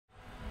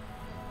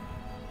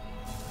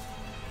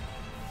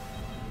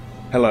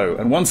Hello,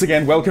 and once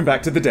again, welcome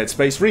back to the Dead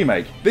Space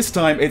remake. This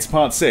time, it's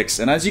part 6,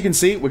 and as you can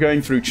see, we're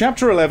going through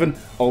Chapter 11,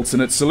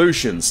 Alternate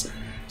Solutions.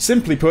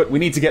 Simply put, we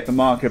need to get the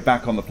marker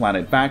back on the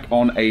planet, back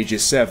on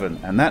Aegis VII,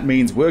 and that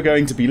means we're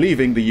going to be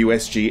leaving the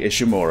USG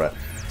Ishimura.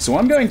 So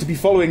I'm going to be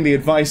following the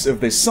advice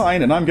of this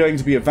sign, and I'm going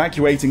to be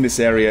evacuating this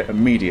area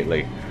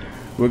immediately.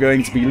 We're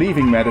going to be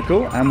leaving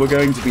medical, and we're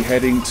going to be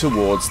heading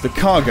towards the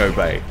cargo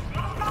bay.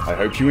 I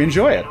hope you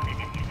enjoy it.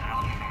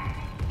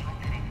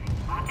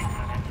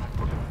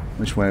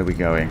 Which way are we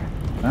going?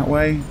 That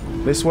way?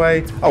 This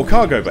way? Oh,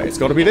 cargo bay. It's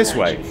got to be this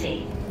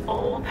way.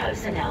 All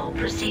personnel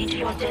proceed to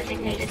your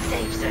designated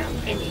safe zone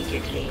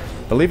immediately.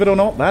 Believe it or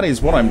not, that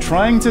is what I'm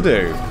trying to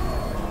do.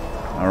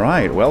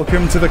 Alright,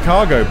 welcome to the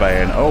cargo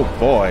bay, and oh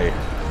boy.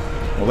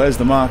 Well, there's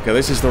the marker.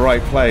 This is the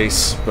right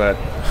place, but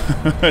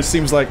it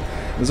seems like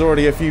there's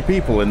already a few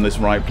people in this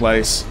right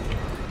place.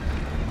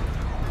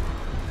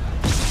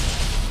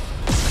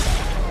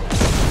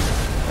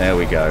 There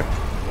we go.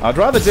 I'd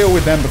rather deal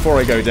with them before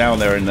I go down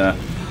there and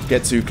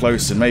get too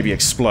close and maybe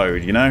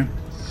explode, you know?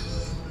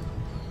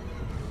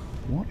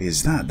 What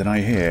is that I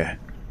hear?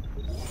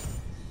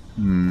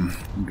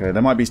 Okay,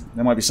 there might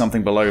be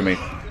something below me.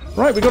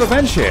 Right, we've got a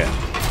bench here.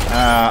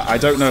 I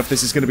don't know if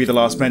this is going to be the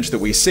last bench that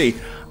we see.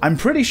 I'm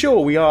pretty sure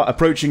we are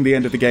approaching the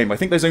end of the game. I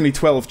think there's only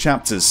 12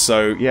 chapters,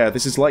 so yeah,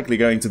 this is likely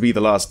going to be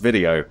the last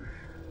video.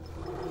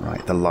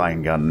 Right, the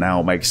line gun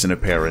now makes an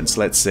appearance.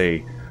 Let's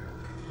see.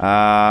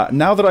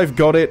 Now that I've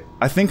got it,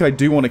 I think I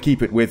do want to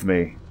keep it with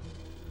me.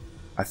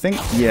 I think,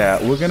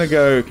 yeah, we're going to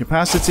go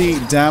capacity,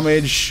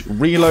 damage,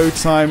 reload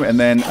time, and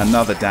then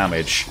another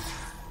damage.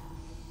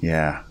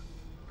 Yeah.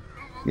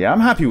 Yeah,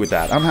 I'm happy with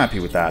that. I'm happy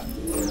with that.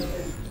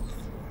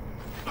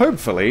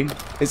 Hopefully,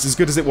 it's as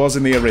good as it was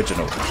in the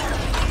original.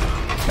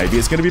 Maybe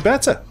it's going to be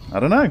better.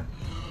 I don't know.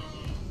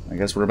 I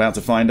guess we're about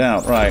to find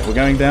out. Right, we're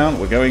going down.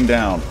 We're going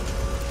down.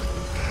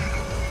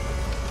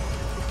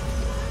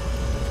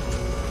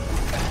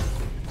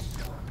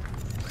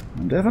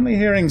 I'm definitely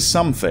hearing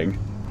something.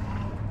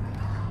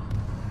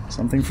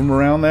 Something from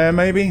around there,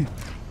 maybe?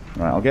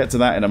 Right, I'll get to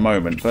that in a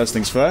moment. First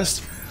things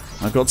first,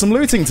 I've got some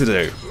looting to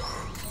do.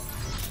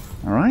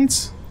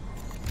 Alright.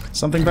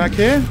 Something back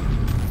here?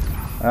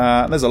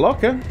 There's a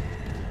locker.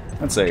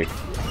 Let's see.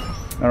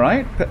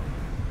 Alright.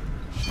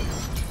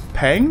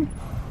 Peng?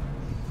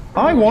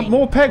 I want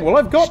more Peng. Well,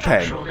 I've got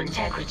Peng.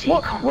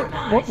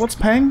 What's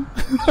Peng?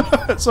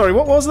 Sorry,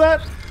 what was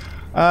that?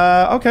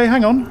 Okay,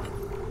 hang on.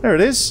 There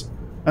it is.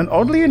 An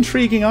oddly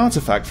intriguing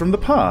artifact from the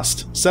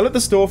past. Sell at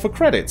the store for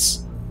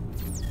credits.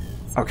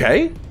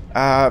 Okay.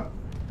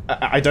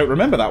 I don't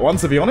remember that one,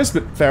 to be honest,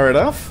 but fair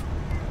enough.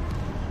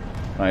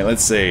 Right,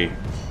 let's see.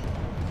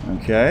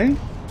 Okay.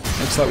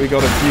 Looks like we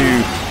got a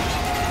few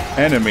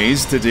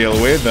enemies to deal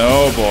with.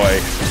 Oh, boy.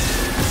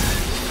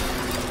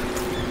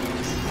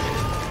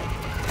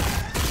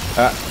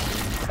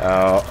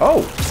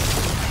 Oh.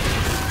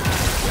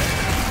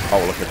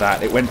 Oh, look at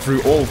that. It went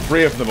through all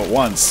three of them at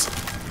once.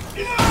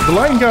 The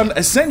line gun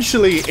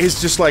essentially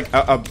is just like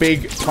a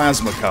big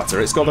plasma cutter.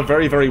 It's got a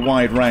very, very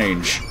wide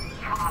range.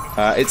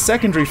 Its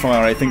secondary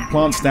fire, I think,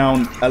 plants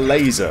down a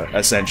laser,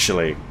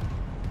 essentially.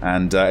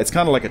 And it's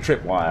kind of like a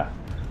tripwire.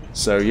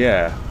 So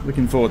yeah,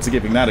 looking forward to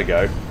giving that a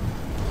go.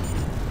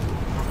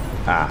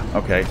 Ah,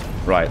 okay.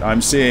 Right,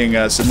 I'm seeing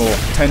some more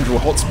tendril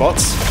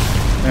hotspots.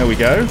 There we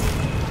go.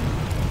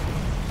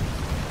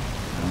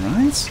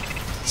 Alright.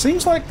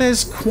 Seems like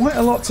there's quite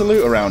a lot to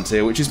loot around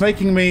here, which is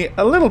making me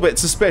a little bit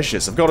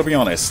suspicious, I've got to be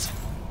honest.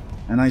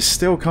 And I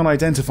still can't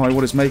identify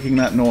what is making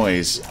that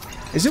noise.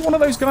 Is it one of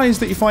those guys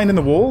that you find in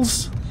the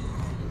walls?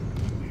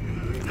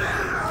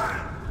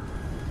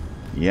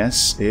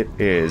 Yes, it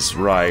is.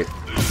 Right.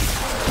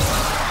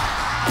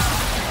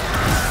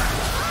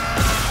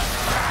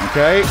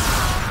 Okay.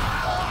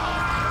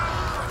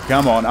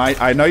 Come on,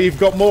 I know you've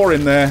got more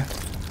in there.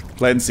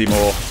 Plenty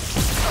more.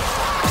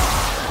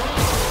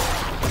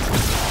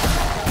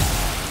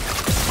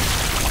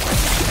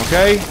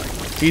 Okay,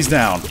 he's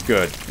down.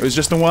 Good. It was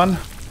just the one?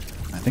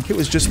 I think it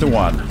was just the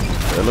one.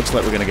 But it looks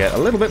like we're going to get a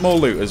little bit more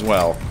loot as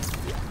well.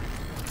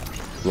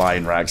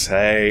 Line racks.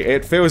 Hey,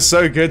 it feels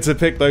so good to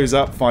pick those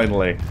up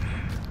finally.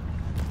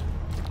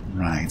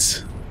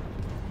 Right.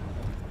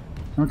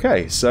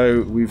 Okay,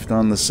 so we've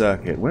done the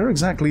circuit. Where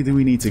exactly do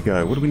we need to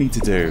go? What do we need to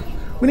do?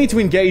 We need to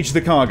engage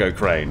the cargo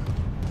crane.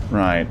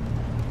 Right.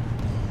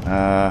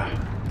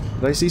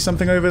 Did I see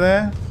something over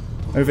there?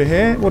 Over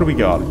here? What do we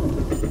got?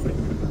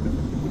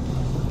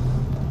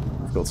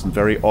 Got some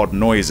very odd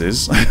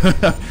noises.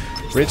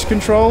 Bridge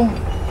control?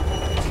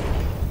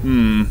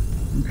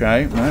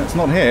 Okay, no, it's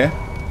not here.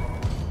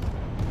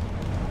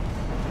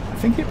 I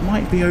think it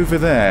might be over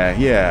there,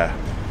 yeah.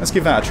 Let's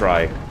give that a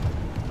try.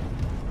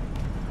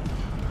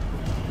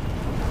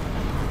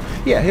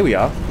 Yeah, here we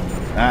are.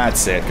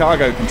 That's it,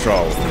 cargo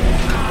control.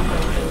 Cargo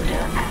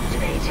loader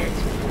activated.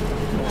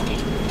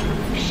 Warning.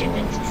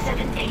 Shipment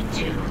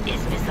 782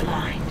 is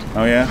misaligned.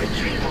 Oh yeah?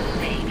 Retrieval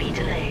may be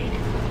delayed.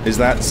 Is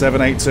that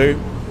 782?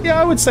 Yeah,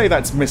 I would say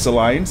that's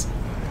misaligned.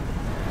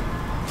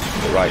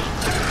 Right.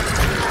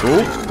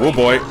 Oh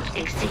boy.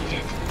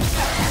 Exceeded.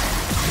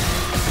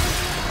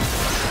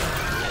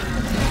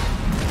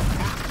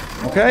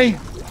 Okay.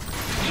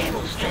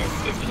 Cable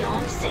stress is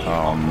beyond safe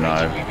Oh no.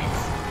 operating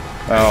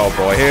limits. Oh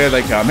boy, here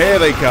they come, here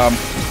they come.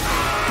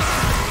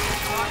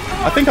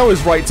 I think I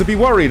was right to be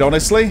worried,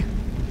 honestly.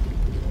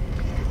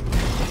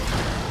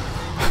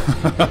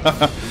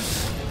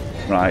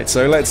 Right,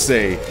 so let's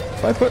see.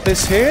 If I put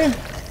this here...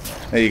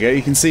 There you go,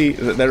 you can see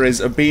that there is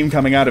a beam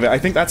coming out of it. I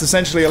think that's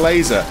essentially a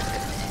laser.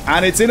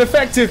 And it's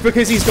ineffective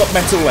because he's got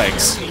metal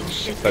legs.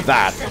 But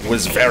that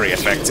was very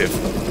effective.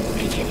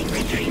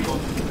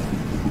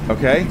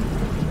 Okay.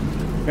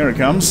 Here it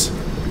comes.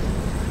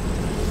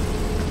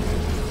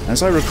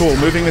 As I recall,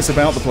 moving this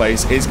about the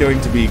place is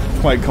going to be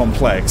quite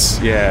complex.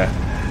 Yeah.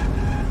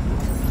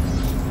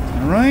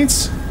 Alright.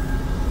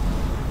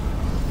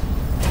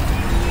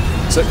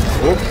 So...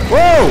 Whoa!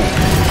 Whoa!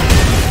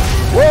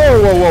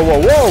 Whoa, whoa, whoa, whoa,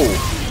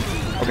 whoa!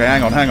 Okay,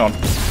 hang on, hang on.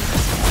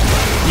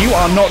 You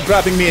are not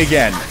grabbing me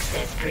again.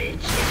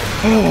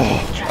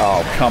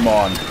 Oh, come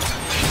on.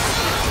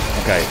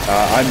 Okay,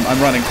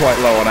 I'm running quite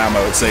low on ammo,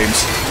 it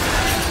seems.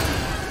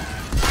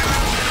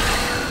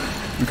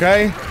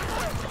 Okay.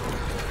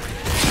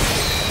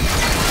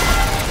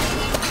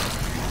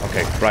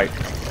 Okay, right.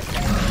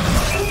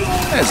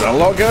 There's a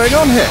lot going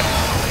on here.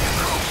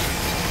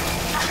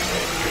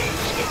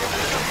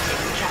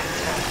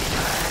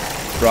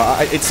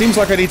 Right, it seems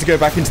like I need to go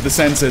back into the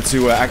center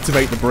to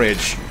activate the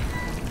bridge.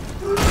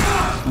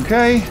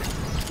 Okay.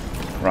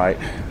 Right.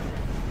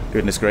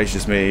 Goodness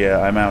gracious me,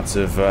 I'm out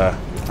of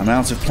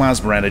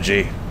plasma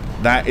energy.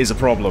 That is a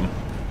problem.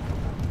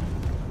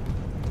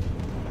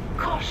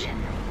 Caution.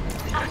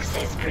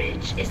 Access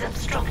bridge is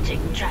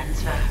obstructing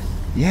transfer.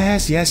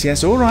 Yes, yes,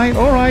 yes. All right,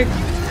 all right.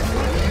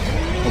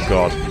 Oh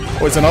god.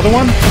 Oh, it's another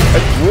one?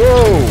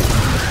 Whoa.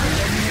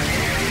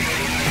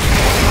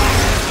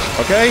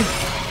 Okay.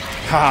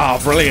 Ah,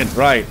 brilliant.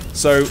 Right.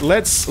 So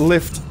let's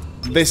lift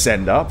this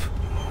end up.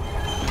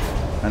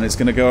 And it's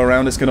going to go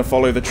around. It's going to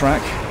follow the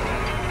track.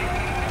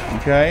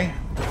 Okay.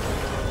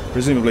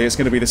 Presumably it's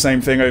going to be the same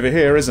thing over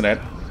here, isn't it?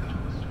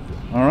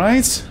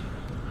 Alright.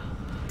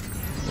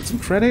 Got some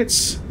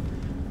credits.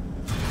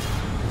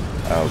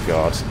 Oh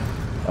god.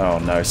 Oh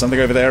no, something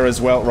over there as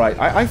well. Right,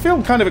 I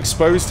feel kind of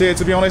exposed here,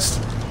 to be honest.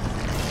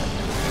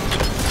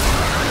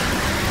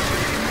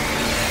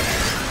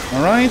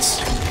 Alright.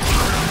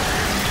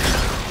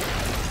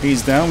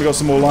 He's down, we got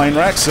some more line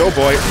racks. Oh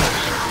boy.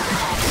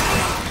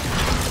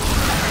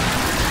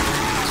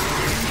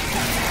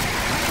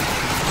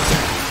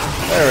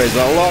 There is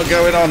a lot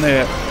going on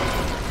here.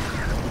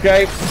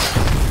 Okay.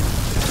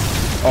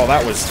 Oh,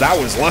 that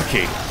was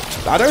lucky.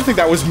 I don't think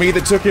that was me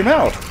that took him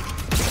out.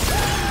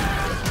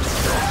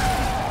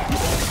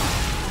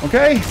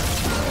 Okay.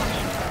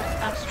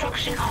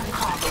 Obstruction on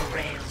cargo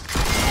rail.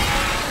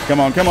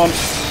 Come on, come on.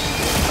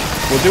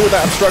 We'll deal with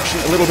that obstruction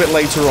a little bit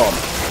later on.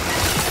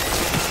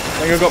 I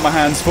think I've got my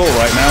hands full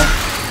right now.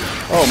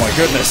 Oh my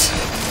goodness.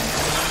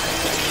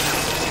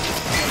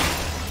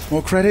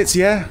 More credits,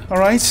 yeah?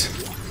 Alright.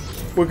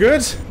 We're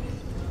good?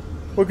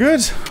 We're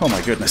good? Oh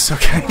my goodness,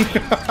 okay.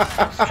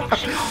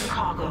 Obstruction on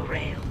cargo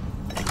rail.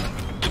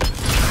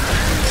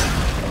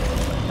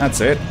 That's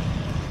it.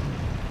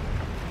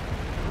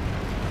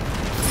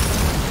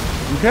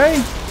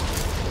 Okay.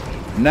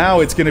 Now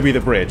it's going to be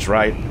the bridge,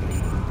 right?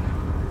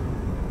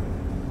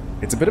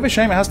 It's a bit of a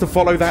shame it has to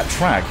follow that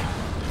track.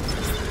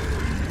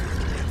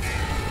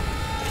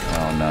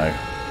 Oh no.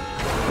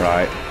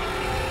 Right.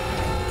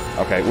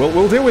 Okay,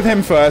 we'll deal with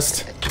him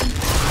first.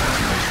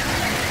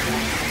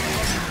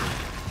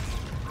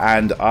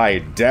 And I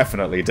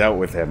definitely dealt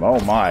with him. Oh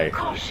my.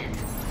 Caution.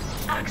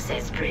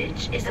 Access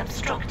bridge is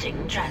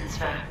obstructing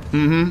transfer.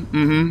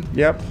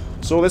 Yep.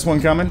 Saw this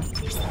one coming.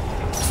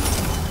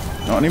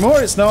 Not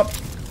anymore, it's not.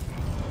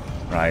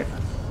 Right.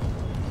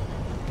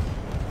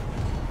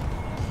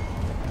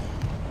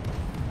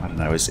 I don't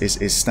know,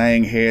 is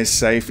staying here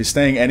safe? Is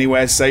staying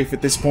anywhere safe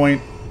at this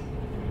point?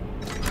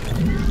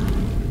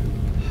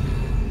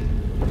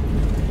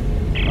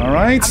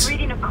 Alright. I'm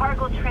reading a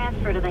cargo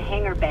transfer to the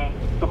hangar bay.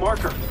 The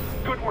marker.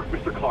 Good work,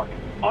 Mr. Clarke.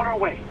 On our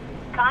way.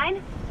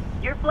 Kyne,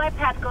 your flight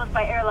path goes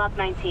by airlock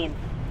 19.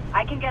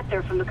 I can get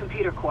there from the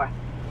computer core.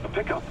 A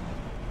pickup.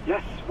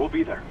 Yes, we'll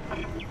be there.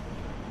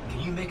 Can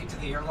you make it to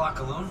the airlock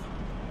alone?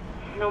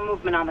 No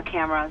movement on the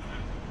cameras.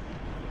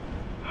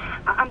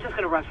 I'm just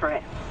gonna run for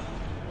it.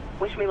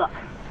 Wish me luck.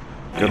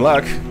 Good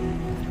luck.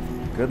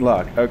 Good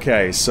luck.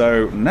 Okay,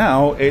 so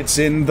now it's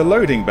in the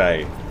loading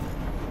bay.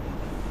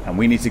 And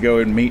we need to go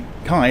and meet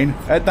Kyne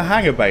at the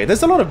hangar bay.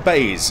 There's a lot of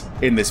bays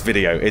in this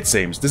video, it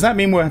seems. Does that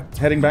mean we're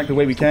heading back the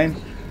way we came?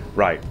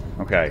 Right,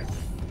 okay.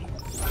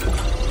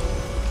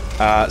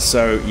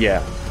 So,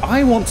 yeah.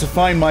 I want to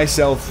find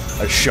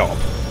myself a shop.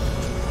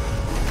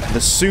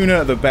 The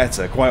sooner the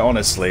better, quite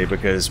honestly,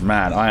 because,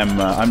 man,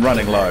 I'm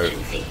running low.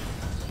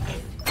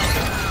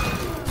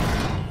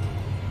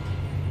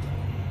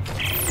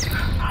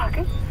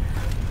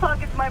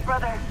 Clarke, it's my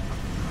brother.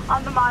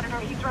 On the monitor,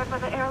 he's right by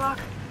the airlock.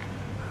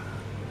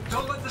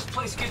 Don't let this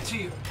place get to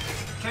you.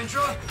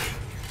 Kendra,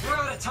 we're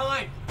out of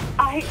time.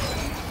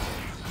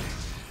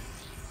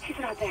 He's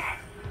not there.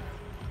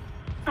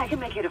 I can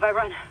make it if I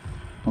run.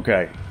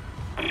 Okay.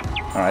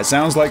 Alright,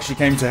 sounds like she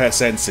came to her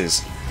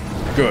senses.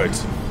 Good.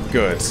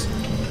 Good.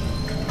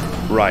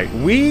 Right,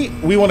 we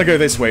want to go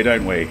this way,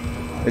 don't we?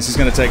 This is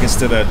going to take us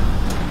to the...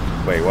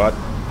 Wait, what?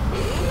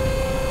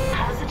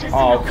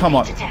 Oh, come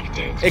on.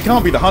 It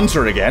can't be the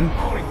hunter again.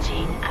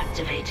 Quarantine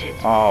activated.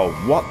 Oh,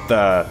 what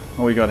the...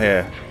 What we got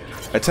here?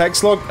 A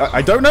text log?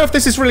 I don't know if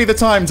this is really the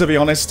time, to be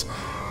honest.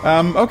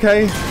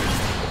 Okay.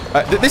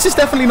 This is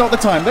definitely not the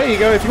time. There you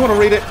go. If you want to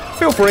read it,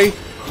 feel free.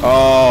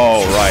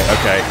 Oh, right,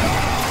 okay.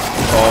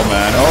 Oh,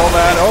 man. Oh,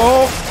 man.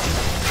 Oh!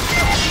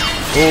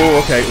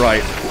 Oh, okay,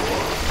 right.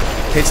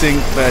 Hitting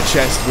their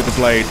chest with the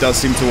blade does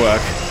seem to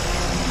work.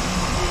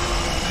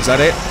 Is that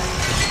it?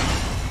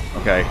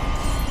 Okay.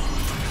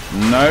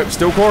 Nope,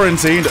 still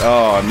quarantined.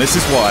 Oh, and this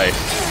is why.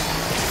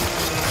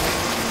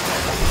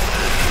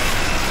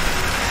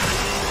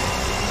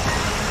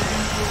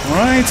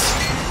 Alright.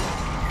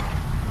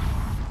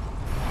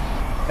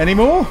 Any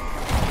more?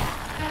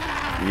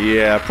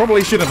 Yeah,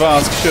 probably shouldn't have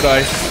asked, should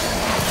I?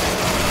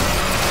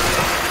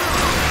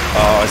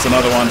 Oh, it's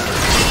another one.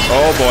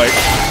 Oh boy.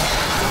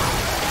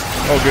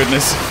 Oh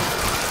goodness.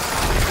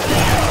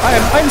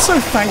 I'm so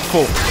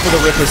thankful for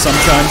the Ripper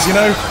sometimes, you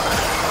know?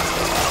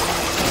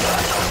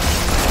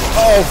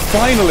 Oh,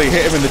 finally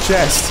hit him in the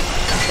chest.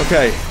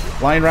 Okay,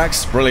 line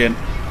racks, brilliant.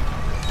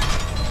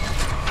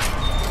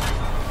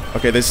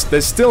 Okay,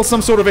 there's still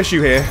some sort of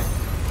issue here.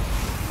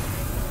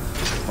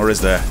 Or is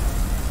there?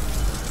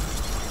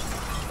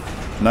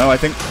 No, I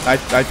think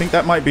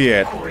that might be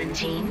it.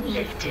 Quarantine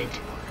lifted.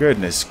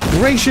 Goodness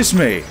gracious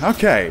me.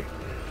 Okay.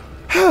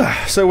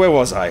 So where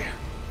was I?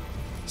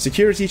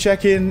 Security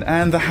check-in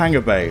and the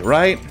hangar bay,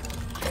 right?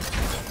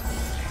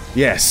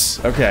 Yes.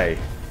 Okay.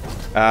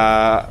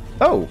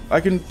 Oh, I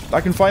can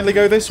finally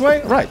go this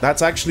way? Right,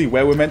 that's actually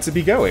where we're meant to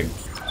be going.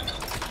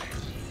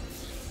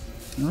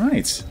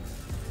 Alright.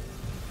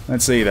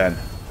 Let's see then.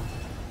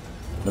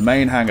 The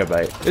main hangar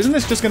bay. Isn't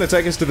this just going to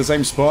take us to the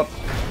same spot?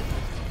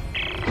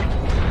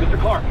 Mr.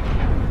 Clarke,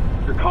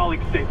 your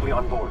colleague's safely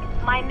on board.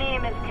 My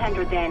name is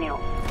Kendra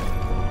Daniels.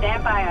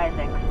 Stand by,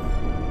 Isaac.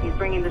 He's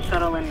bringing the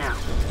shuttle in now.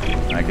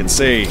 I can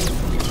see.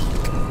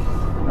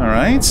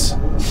 Alright.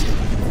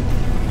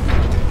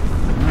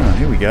 Ah,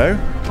 here we go.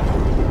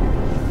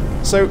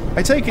 So,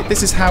 I take it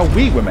this is how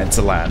we were meant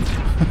to land.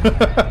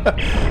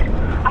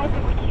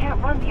 Isaac, we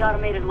can't run the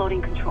automated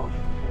loading controls.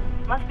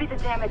 Must be the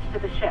damage to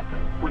the ship.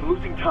 We're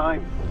losing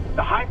time.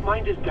 The hive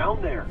mind is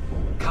down there.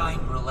 Kyne,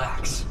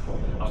 relax.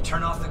 I'll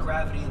turn off the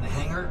gravity in the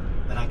hangar,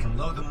 then I can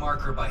load the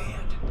marker by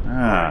hand.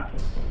 Ah.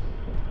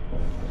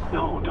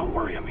 No, don't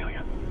worry,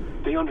 Amelia.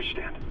 They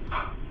understand.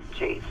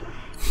 Jesus.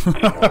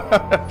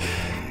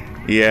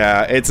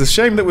 Yeah, it's a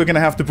shame that we're going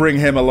to have to bring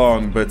him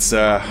along, but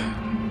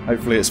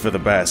hopefully it's for the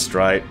best,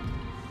 right?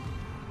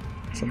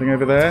 Something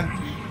over there?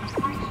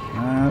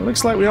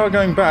 Looks like we are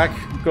going back.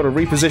 I've got to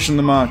reposition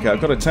the marker.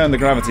 I've got to turn the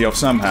gravity off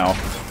somehow.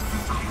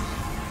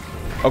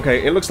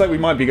 Okay, it looks like we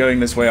might be going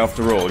this way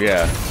after all,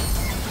 yeah.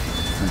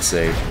 Let's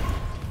see.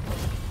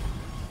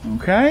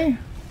 Okay.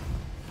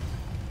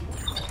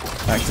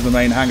 Back to the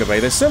main hangar bay.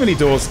 There's so many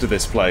doors to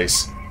this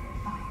place.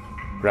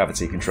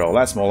 Gravity control,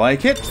 that's more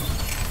like it.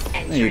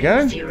 There you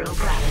go. Zero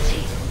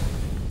gravity.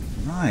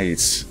 Right.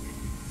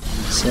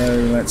 So,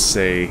 let's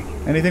see.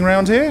 Anything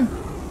around here?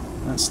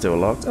 That's still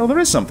locked. Oh, there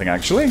is something,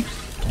 actually.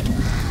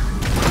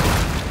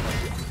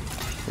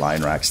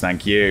 Line racks,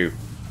 thank you.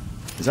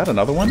 Is that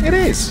another one? It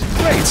is!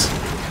 Great!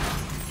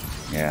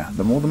 Yeah,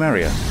 the more the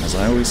merrier, as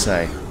I always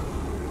say.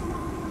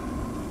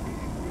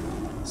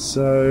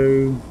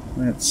 So,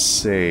 let's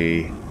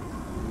see.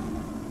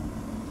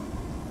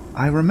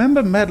 I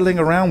remember meddling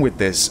around with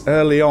this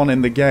early on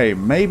in the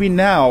game. Maybe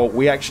now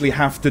we actually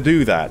have to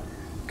do that.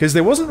 Because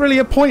there wasn't really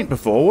a point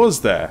before,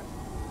 was there?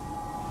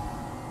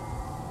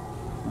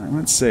 Right,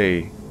 let's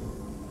see.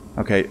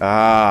 Okay,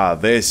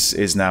 this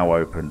is now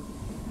open.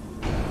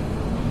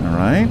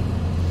 Alright.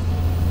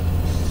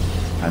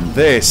 And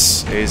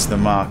this is the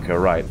marker,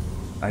 right.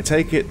 I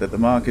take it that the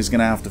marker is going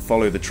to have to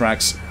follow the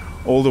tracks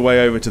all the way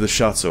over to the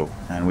shuttle.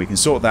 And we can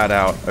sort that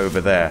out over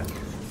there.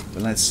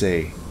 But let's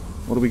see.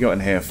 What do we got in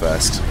here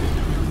first?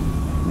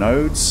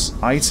 Nodes,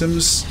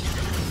 items,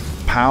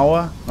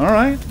 power.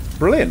 Alright,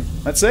 brilliant.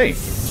 Let's see.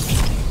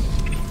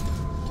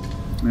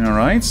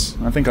 Alright,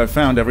 I think I've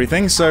found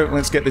everything, so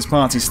let's get this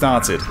party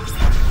started.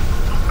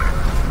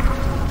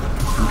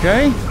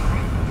 Okay.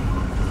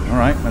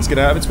 Alright, let's get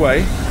out of its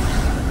way.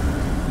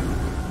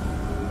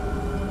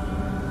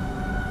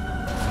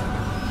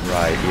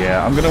 Right,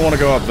 yeah, I'm going to want to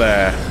go up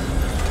there.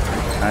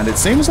 And it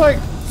seems like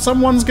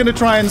someone's going to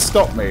try and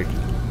stop me.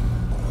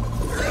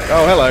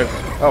 Oh, hello.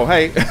 Oh,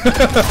 hey.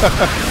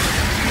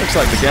 Looks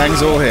like the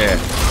gang's all here.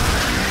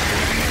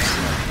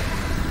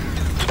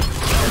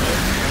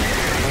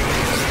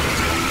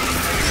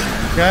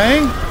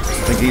 Okay.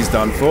 I think he's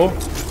done for.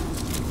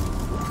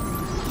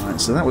 Alright,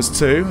 so that was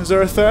 2. Is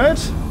there a third?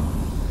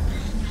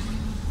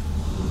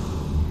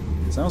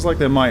 Sounds like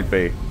there might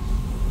be.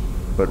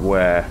 But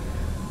where?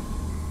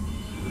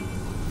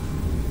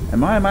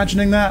 Am I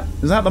imagining that?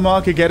 Is that the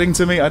marker getting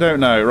to me? I don't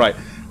know. Right.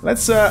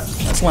 Let's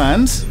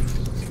land.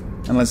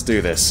 And let's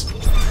do this.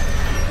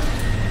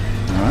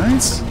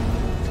 Alright.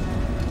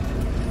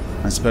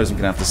 I suppose I'm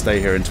going to have to stay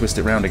here and twist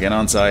it round again,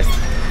 aren't I?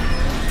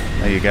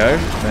 There you go.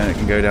 Then it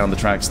can go down the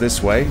tracks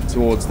this way,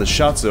 towards the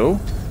shuttle.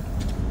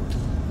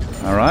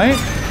 Alright.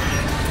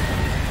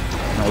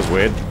 That was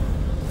weird.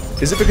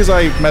 Is it because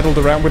I meddled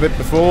around with it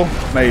before?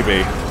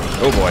 Maybe.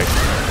 Oh boy.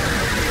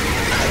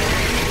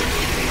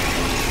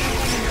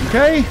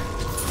 Okay.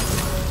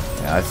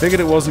 Yeah, I figured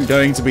it wasn't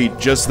going to be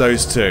just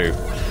those two.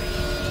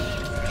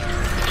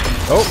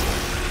 Oh.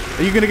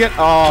 Are you gonna get...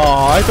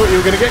 Oh, I thought you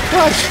were gonna get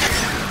crushed.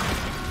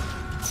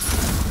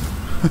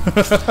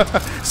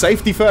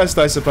 Safety first,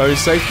 I suppose.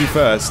 Safety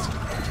first.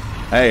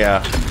 Hey,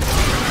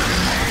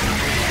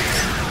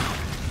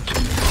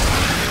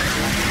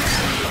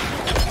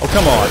 Oh,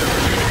 come on.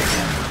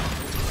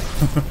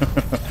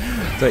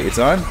 Take your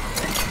time.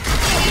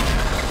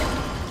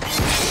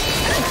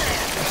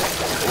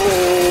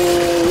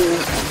 Oh,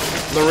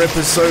 the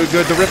Ripper's so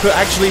good. The Ripper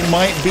actually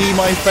might be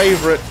my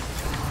favorite.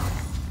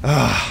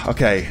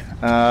 Okay.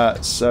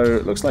 So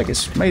it looks like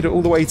it's made it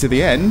all the way to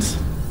the end.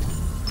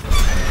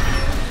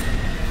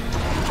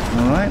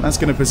 Alright, that's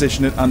going to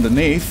position it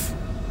underneath.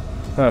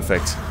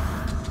 Perfect.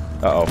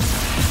 Uh-oh.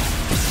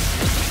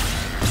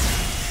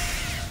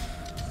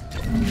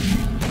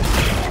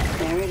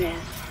 There it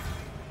is.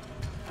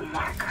 The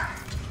marker.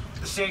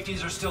 The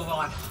safeties are still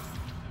on.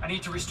 I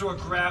need to restore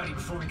gravity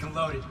before we can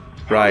load it.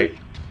 Right.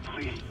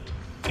 Please.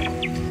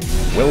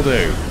 Will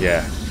do.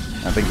 Yeah.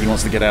 I think he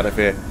wants to get out of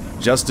here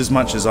just as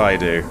much as I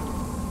do.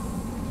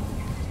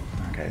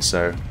 Okay,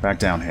 so back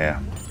down here.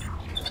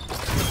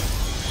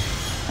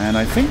 And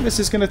I think this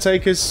is going to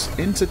take us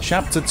into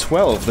Chapter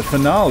 12, the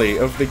finale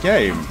of the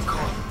game.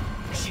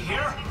 Is she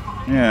here?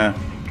 Yeah.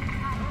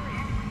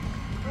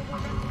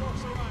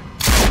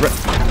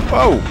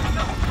 Whoa!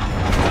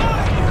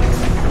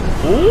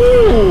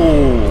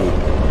 Ooh!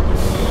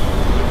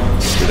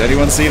 Did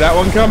anyone see that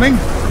one coming?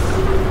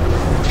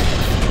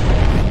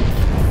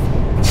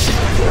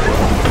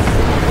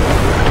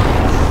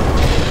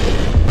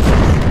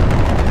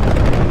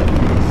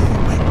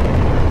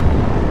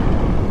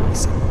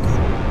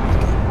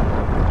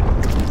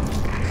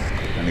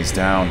 He's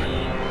down.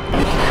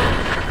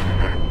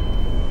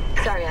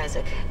 Sorry,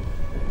 Isaac.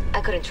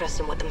 I couldn't trust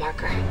him with the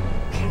marker.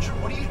 Kendra,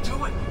 what are you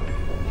doing?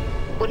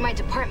 What my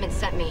department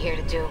sent me here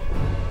to do.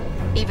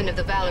 Even if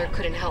the Valor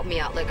couldn't help me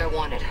out like I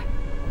wanted.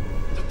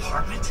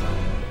 Department?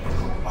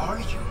 Who are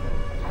you?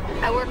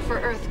 I work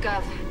for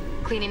EarthGov,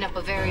 cleaning up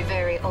a very,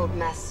 very old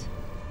mess.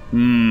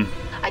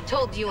 I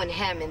told you and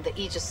him in the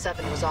Aegis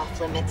VII was off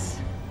limits.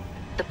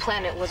 The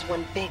planet was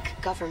one big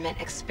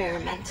government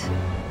experiment.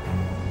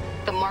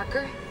 The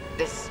marker?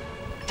 This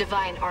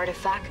divine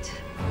artifact,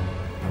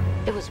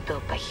 it was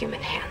built by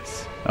human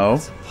hands. Oh?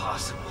 It's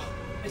impossible.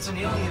 It's an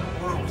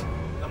alien world.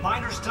 The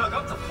miners dug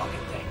up the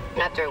fucking thing.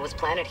 After it was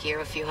planted here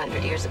a few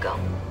hundred years ago.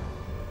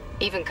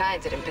 Even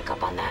Kyne didn't pick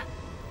up on that.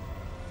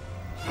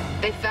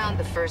 They found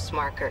the first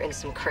marker in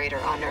some crater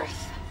on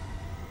Earth.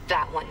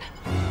 That one.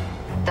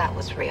 That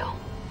was real.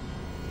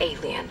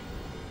 Alien.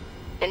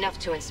 Enough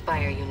to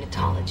inspire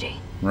unitology.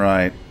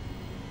 Right.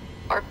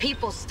 Our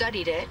people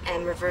studied it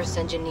and reverse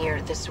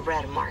engineered this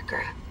red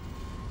marker.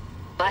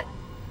 But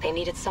they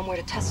needed somewhere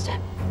to test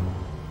it.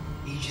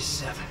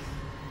 Aegis VII.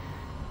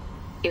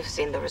 You've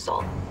seen the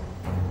result.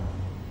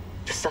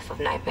 The stuff of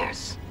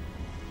nightmares.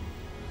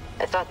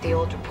 I thought the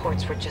old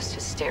reports were just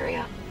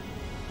hysteria.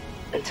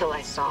 Until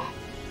I saw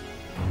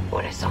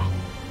what I saw.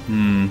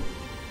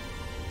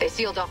 They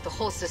sealed off the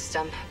whole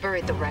system,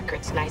 buried the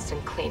records nice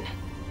and clean.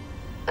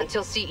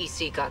 Until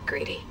CEC got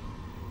greedy.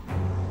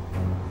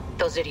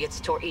 Those idiots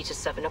tore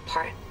Aegis VII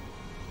apart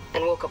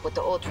and woke up with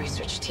the old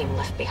research team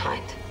left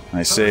behind.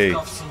 I see.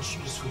 Sent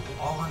you to sweep it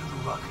all under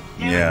the rug.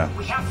 Yeah.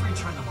 We have to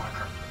return the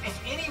marker. If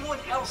anyone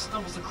else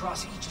stumbles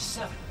across Aegis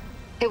VII.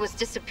 It was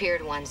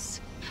disappeared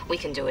once. We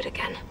can do it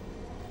again.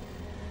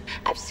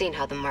 I've seen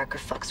how the marker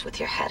fucks with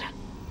your head.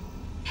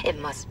 It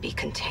must be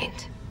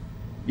contained.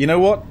 You know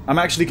what? I'm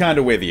actually kind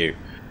of with you.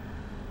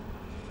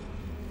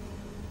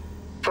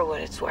 For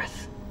what it's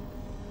worth,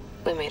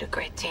 we made a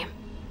great team.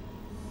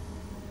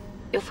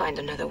 You'll find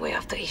another way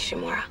off the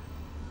Ishimura.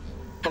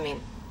 I mean,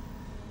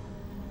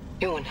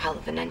 you're one hell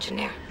of an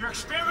engineer. Your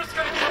experiment's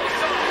gonna kill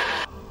us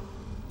all!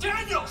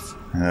 Daniels!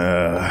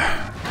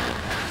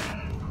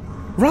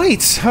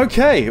 Right,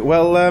 okay.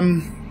 Well,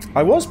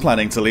 I was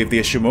planning to leave the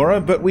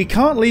Ishimura, but we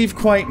can't leave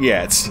quite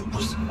yet. It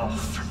was all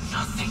for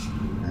nothing.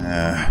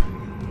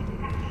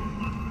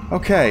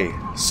 Okay,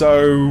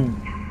 so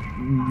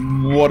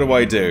what do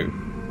I do?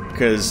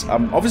 Because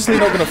I'm obviously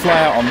not going to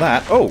fly out on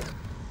that. Oh!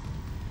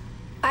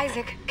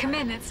 Isaac, come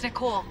in, it's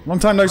Nicole. Long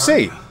time no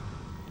see.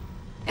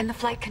 In the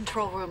flight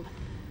control room.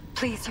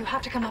 Please, you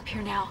have to come up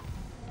here now.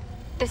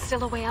 There's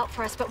still a way out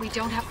for us, but we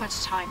don't have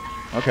much time.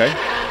 Okay.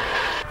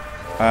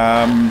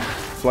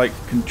 Flight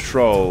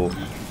control.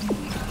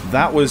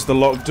 That was the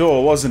locked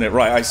door, wasn't it?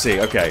 Right, I see.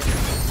 Okay.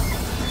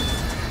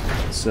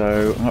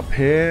 So, up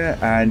here,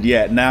 and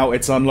yeah, now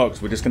it's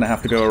unlocked. We're just going to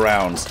have to go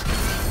around.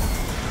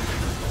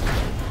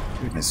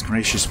 Goodness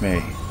gracious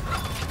me.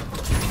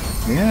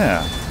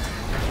 Yeah.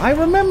 I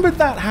remembered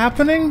that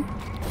happening.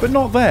 but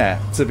not there,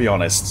 to be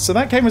honest. So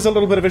that came as a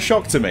little bit of a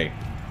shock to me.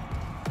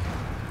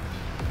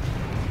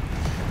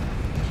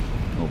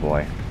 Oh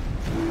boy.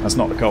 That's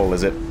not Nicole,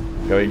 is it?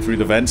 Going through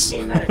the vents?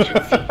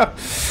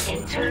 Emergency.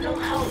 Internal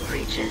hull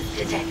breaches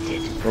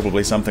detected.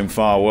 Probably something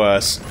far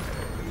worse.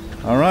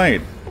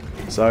 Alright.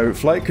 So,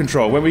 flight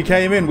control. When we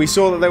came in, we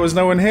saw that there was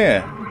no one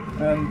here.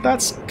 And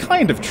that's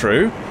kind of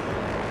true.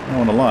 No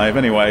one alive,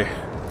 anyway.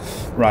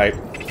 Right.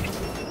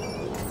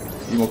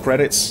 Few more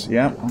credits.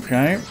 Yeah,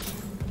 okay.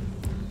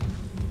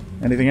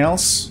 Anything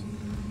else?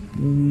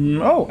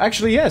 Oh,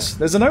 actually, yes.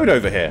 There's a node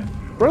over here.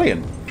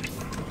 Brilliant.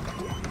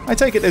 I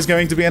take it there's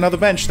going to be another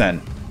bench,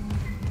 then.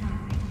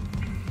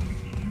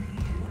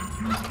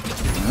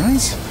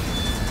 Alright.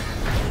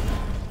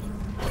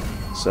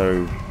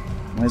 So,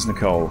 where's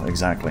Nicole,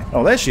 exactly?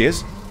 Oh, there she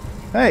is.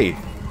 Hey.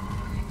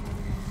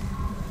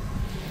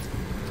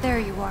 There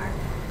you are.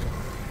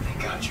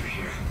 Thank God you're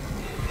here.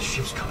 The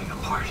ship's coming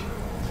apart.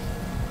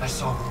 I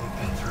saw what we've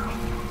been through.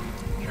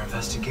 Your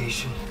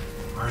investigation,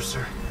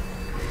 Mercer.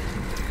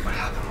 What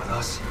happened with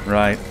us?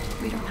 Right.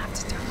 We don't have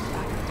to talk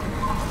about it.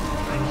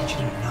 I need you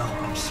to know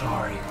I'm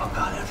sorry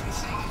about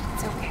everything.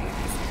 It's okay.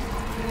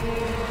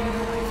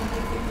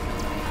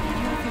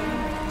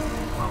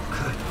 Well,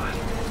 good, but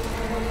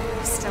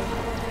Still.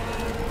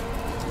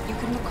 You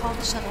can recall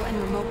the shuttle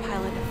and remote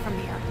pilot it from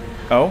here.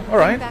 Oh,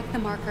 alright. Bring back the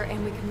marker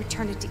and we can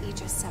return it to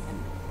Aegis VII.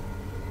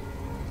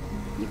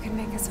 You can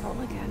make us whole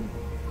again.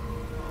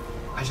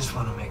 I just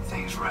want to make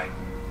things right.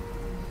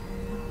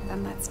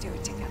 Then let's do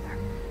it together.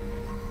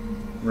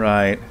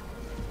 Right.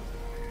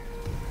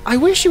 I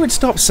wish you would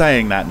stop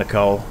saying that,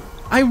 Nicole.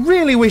 I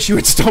really wish you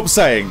would stop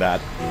saying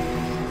that.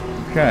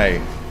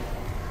 Okay.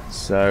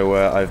 So,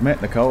 I've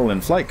met Nicole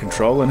in flight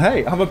control, and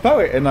hey, I'm a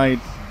poet, and I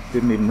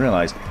didn't even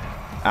realize.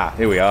 Ah,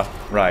 here we are.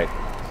 Right.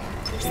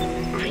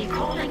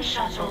 Recalling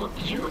shuttle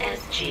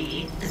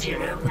USG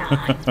 09.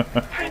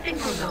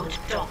 Prepping remote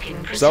docking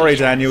procedures. Sorry,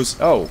 Daniels.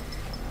 Oh.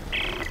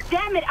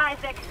 Damn it,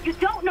 Isaac! You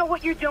don't know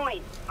what you're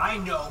doing! I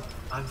know.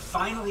 I'm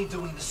finally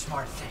doing the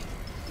smart thing.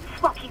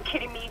 Fucking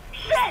kidding me?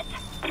 Shit!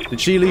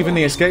 Did she leave in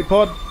the escape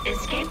pod?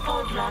 Escape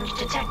pod launch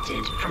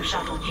detected from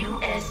shuttle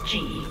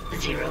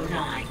USG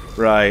 09.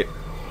 Right.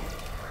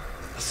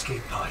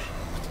 Escape pod.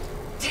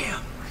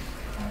 Damn!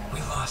 We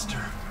lost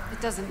her.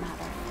 It doesn't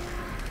matter.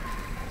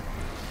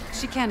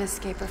 She can't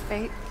escape her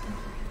fate.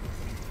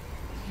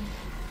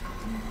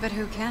 But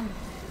who can?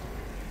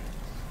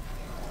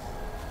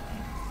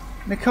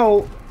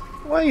 Nicole,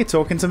 why are you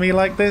talking to me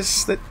like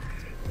this? That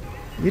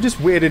you're just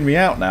weirding me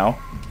out now.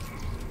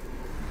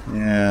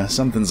 Yeah,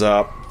 something's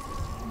up.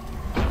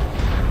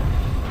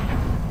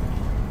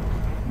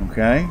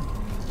 Okay.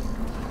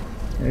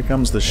 Here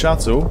comes the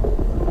shuttle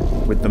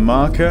with the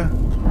marker,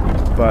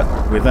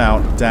 but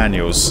without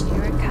Daniels.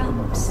 Here it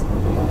comes.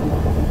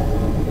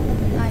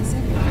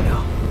 Isaac? I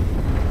know.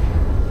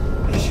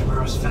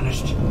 Ishimura's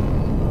finished.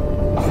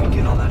 If we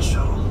get on that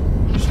shuttle,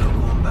 there's no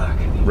going back.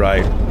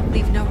 Right.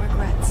 Leave no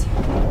regrets.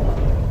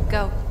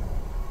 Go.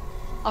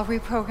 I'll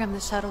reprogram the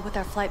shuttle with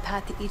our flight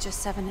path to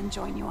Aegis VII and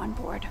join you on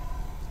board.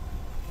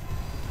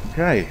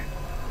 Okay.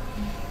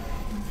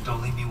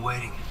 Don't leave me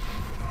waiting.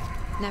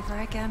 Never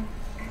again.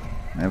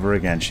 Never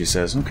again, she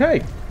says.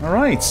 Okay.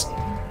 Alright.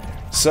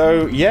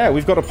 So, yeah,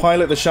 we've got to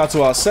pilot the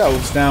shuttle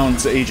ourselves down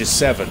to Aegis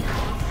VII.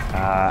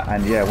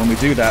 And yeah, when we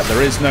do that,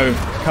 there is no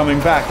coming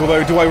back.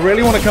 Although, do I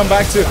really want to come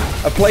back to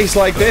a place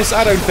like this?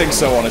 I don't think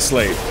so,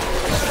 honestly.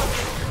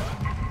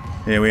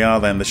 Here we are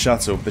then, the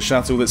shuttle. The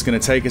shuttle that's going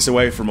to take us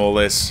away from all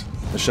this.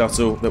 The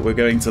shuttle that we're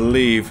going to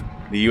leave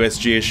the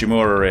USG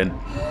Ishimura in.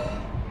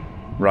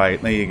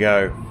 Right, there you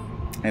go.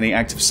 Any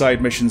active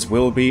side missions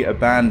will be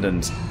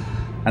abandoned.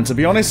 And to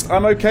be honest,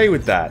 I'm okay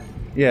with that.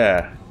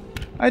 Yeah.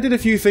 I did a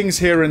few things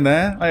here and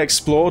there. I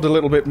explored a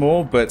little bit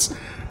more, but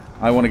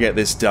I want to get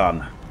this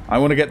done. I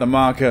want to get the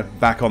marker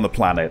back on the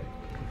planet.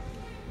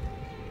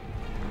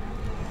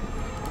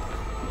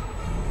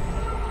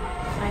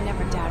 I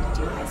never doubted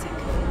you, Isaac.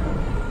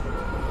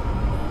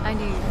 I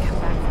knew you'd come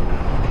back for me.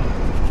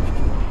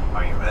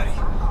 Are you ready?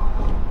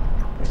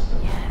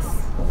 Yes.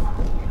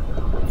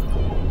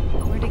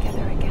 We're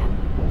together again.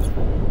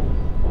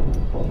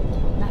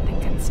 Nothing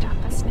can stop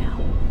us now.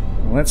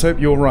 Well, let's hope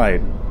you're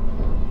right.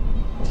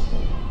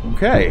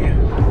 Okay.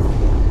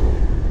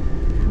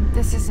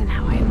 This isn't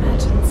how I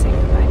imagined saying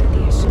goodbye to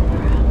the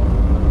Ishimura.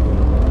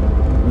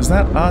 Was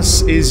that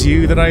us is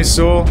you that I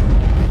saw?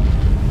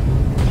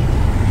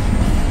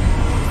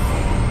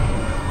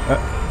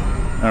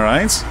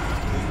 Alright. Steady.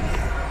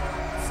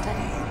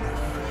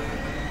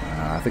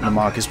 I think the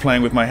mark is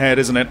playing with my head,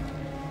 isn't it?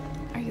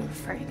 Are you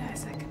afraid,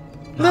 Isaac?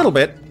 A little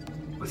bit.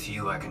 With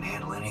you, I can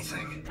handle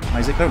anything.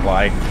 Isaac, don't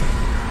lie.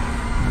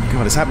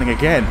 God, it's happening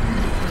again.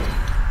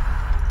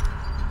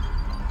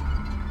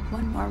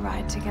 One more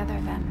ride together,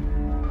 then.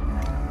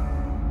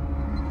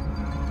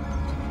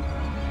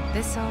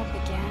 This all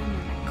began in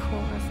the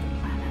core of the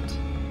planet.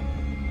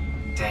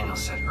 Daniel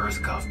said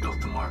EarthGov built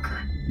the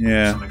marker.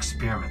 Yeah. Some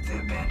experiment they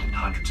abandoned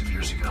hundreds of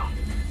years ago.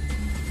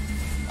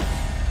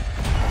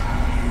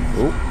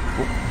 Oh.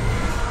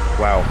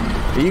 Wow.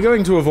 Are you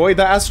going to avoid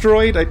that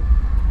asteroid?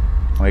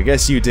 I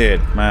guess you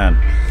did, man.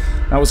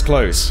 That was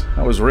close.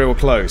 That was real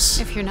close.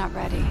 If you're not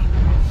ready,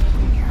 the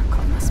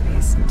miracle must be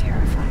as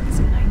terrifying as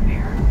a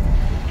nightmare.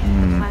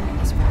 The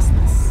planet is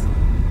restless,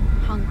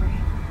 hungry.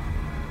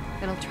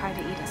 It'll try to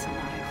eat us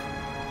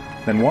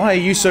alive. Then why are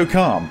you so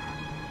calm?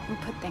 We'll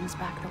put things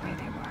back the way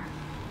they were.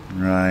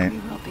 Right. We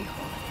will be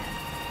whole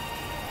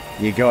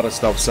again. You gotta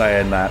stop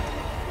saying that.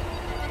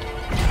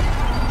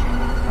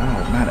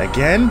 Oh, man,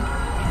 again?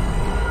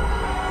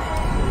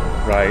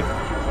 Right.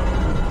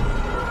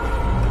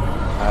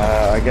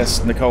 I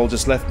guess Nicole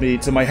just left me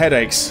to my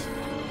headaches.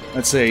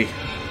 Let's see.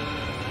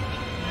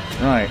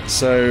 Right,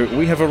 so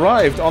we have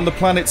arrived on the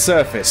planet's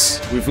surface.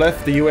 We've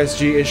left the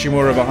USG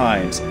Ishimura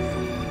behind.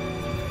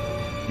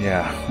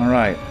 Yeah,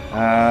 alright.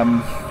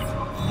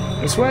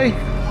 This way?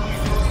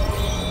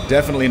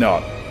 Definitely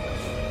not.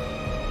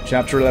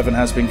 Chapter 11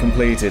 has been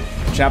completed.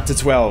 Chapter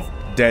 12,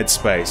 Dead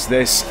Space.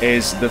 This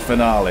is the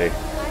finale.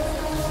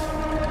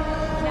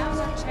 Now's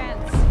our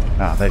chance.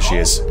 Ah, there she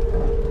is.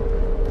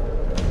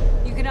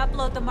 You can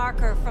upload the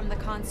marker from the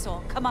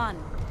console. Come on.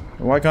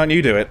 Why can't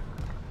you do it?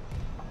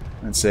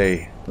 Let's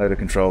see. Load of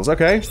controls.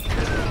 Okay.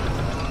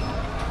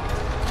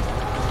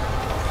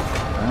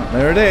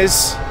 There it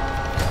is.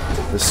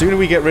 The sooner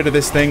we get rid of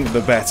this thing,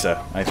 the better,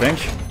 I think.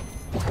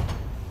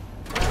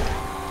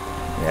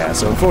 Yeah,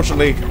 so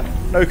unfortunately,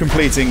 no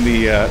completing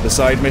the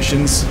side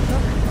missions.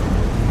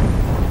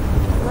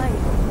 Light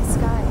in the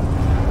sky.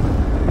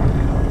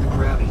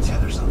 Gravity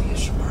tethers on the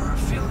Ishimura are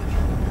feeling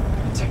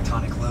it.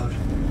 Tectonic load.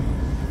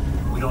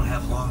 We don't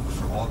have long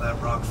before all that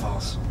rock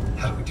falls.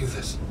 How do we do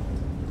this?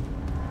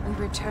 We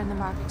return the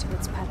marker to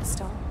its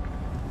pedestal.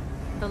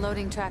 The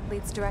loading track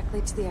leads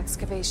directly to the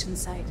excavation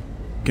site.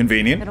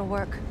 Convenient. It'll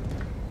work.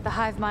 The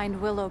hive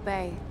mind will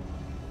obey.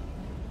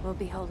 We'll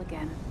be whole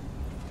again.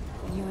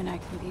 You and I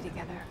can be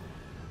together.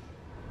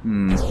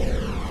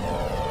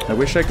 I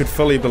wish I could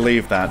fully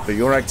believe that, but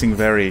you're acting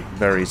very,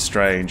 very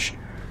strange.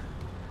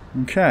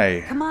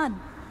 Okay. Come on,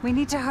 we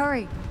need to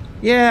hurry.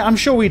 Yeah, I'm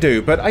sure we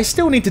do, but I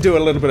still need to do a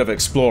little bit of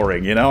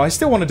exploring, you know? I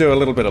still want to do a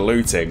little bit of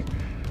looting.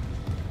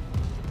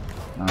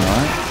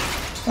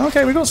 Alright.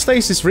 Okay, we've got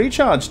stasis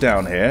recharge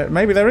down here.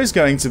 Maybe there is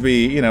going to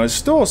be, you know, a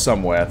store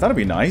somewhere. That'd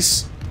be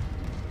nice.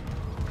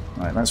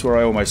 Right, that's where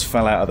I almost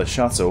fell out of the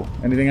shuttle.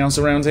 Anything else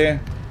around here?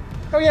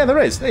 Oh yeah, there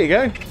is. There you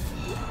go.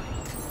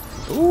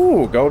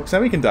 Ooh, gold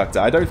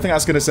semiconductor. I don't think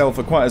that's going to sell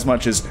for quite as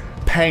much as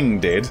Peng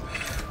did.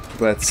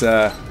 But,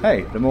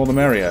 hey, the more the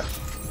merrier.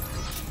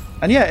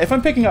 And yeah, if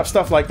I'm picking up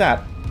stuff like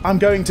that, I'm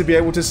going to be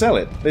able to sell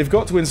it. They've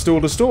got to install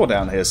the store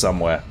down here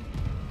somewhere.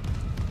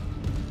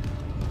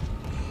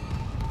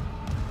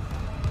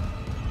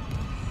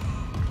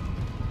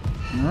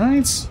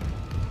 Alright.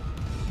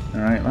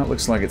 Alright, that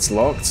looks like it's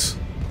locked.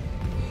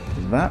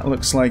 That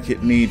looks like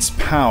it needs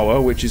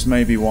power, which is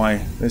maybe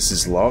why this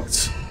is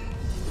locked.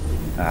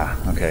 Ah,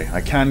 okay.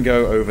 I can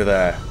go over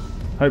there.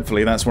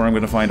 Hopefully that's where I'm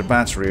going to find a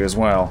battery as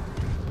well.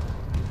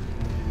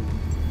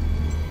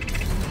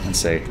 Let's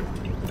see.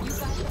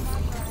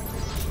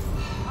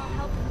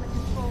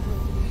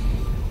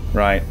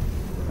 Right.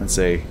 Let's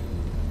see.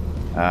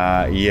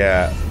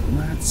 Yeah.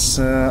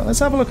 Let's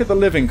have a look at the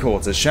living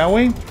quarters, shall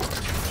we?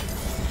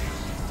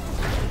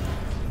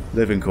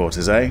 Living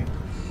quarters, eh?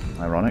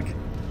 Ironic.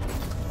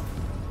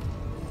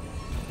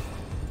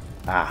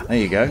 Ah, there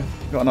you go.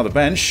 Got another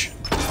bench.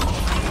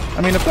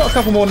 I mean, I've got a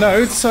couple more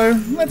nodes, so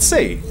let's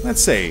see.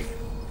 Let's see.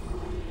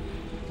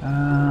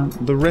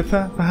 The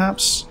Ripper,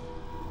 perhaps?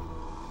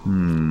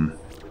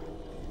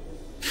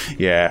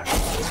 Yeah.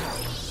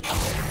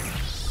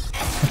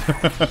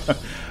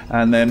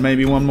 And then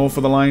maybe one more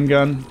for the line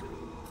gun.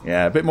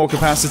 Yeah, a bit more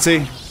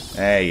capacity.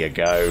 There you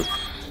go.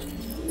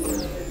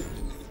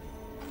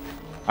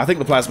 I think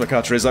the plasma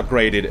cutter is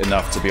upgraded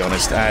enough, to be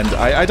honest, and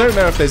I don't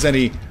know if there's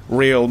any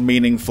real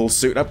meaningful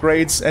suit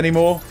upgrades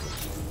anymore.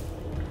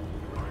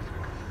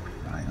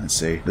 Right, let's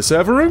see. The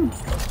server room?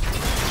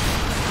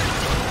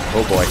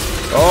 Oh boy.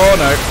 Oh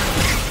no.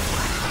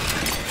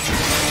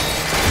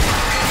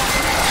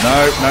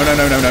 No, no, no,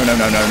 no, no, no, no,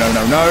 no, no, no,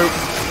 no, no.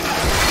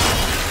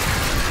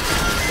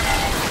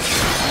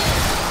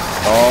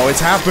 Oh, it's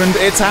happened.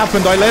 It's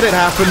happened. I let it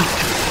happen.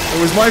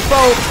 It was my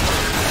fault.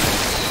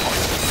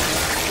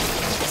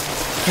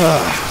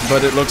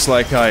 But it looks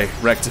like I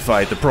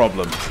rectified the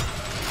problem.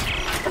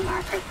 The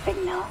marker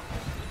signal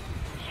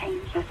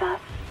changes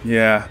us.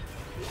 Yeah.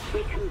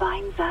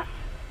 Recombines us.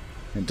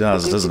 It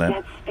does, There's doesn't a it?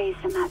 dead space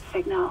in that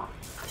signal.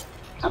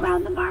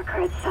 Around the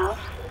marker itself.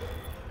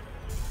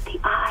 The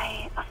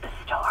eye of the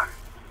store.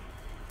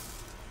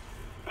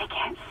 They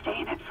can't stay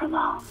in it for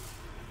long.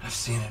 I've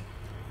seen it.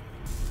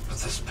 But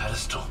this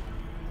pedestal.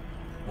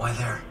 Why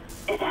there?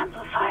 It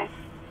amplifies.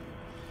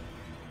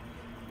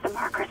 The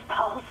marker's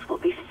pulse will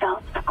be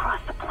felt across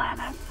the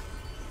planet.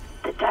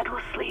 The dead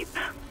will sleep.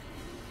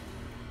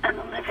 And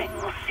the living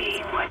will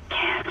see what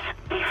can't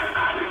be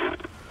forgotten.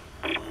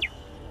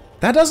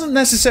 That doesn't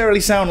necessarily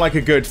sound like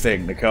a good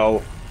thing,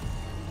 Nicole.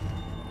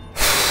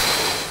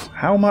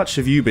 How much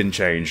have you been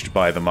changed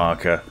by the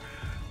marker?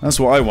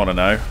 That's what I want to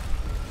know.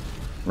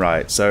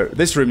 Right, so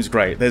this room's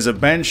great. There's a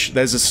bench,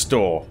 there's a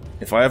store.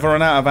 If I ever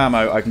run out of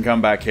ammo, I can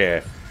come back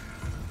here.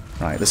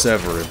 Right, the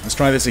server room. Let's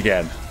try this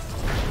again.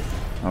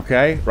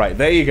 Okay, right,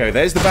 there you go.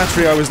 There's the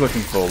battery I was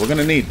looking for. We're going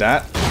to need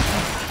that.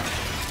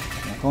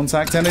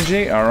 Contact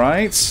energy,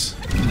 alright.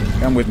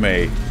 Come with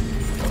me.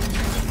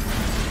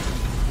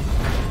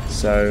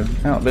 So,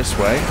 out this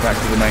way, back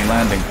to the main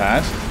landing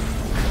pad.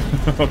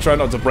 I'll try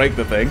not to break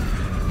the thing.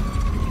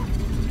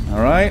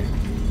 Alright.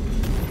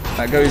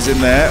 That goes in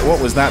there.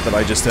 What was that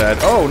I just heard?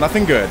 Oh,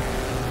 nothing good.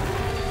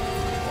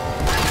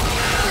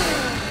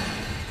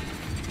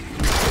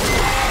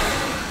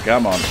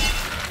 Come on.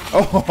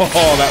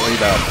 Oh, that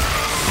rebound.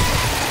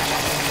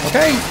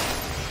 Okay.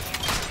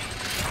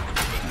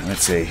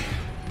 Let's see.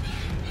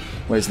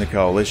 Where's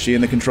Nicole? Is she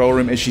in the control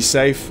room? Is she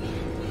safe?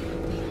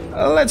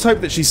 Let's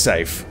hope that she's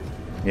safe.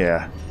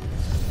 Yeah.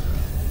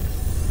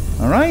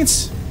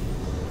 Alright.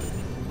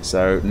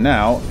 So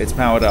now it's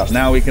powered up.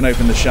 Now we can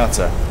open the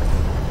shutter.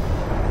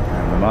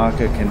 And the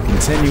marker can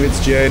continue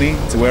its journey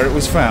to where it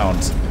was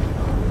found.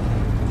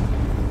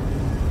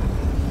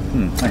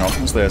 Hang on.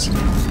 What's this?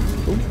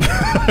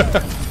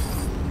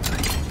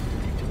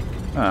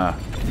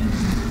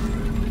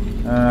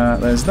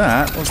 There's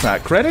that. What's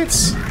that?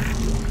 Credits?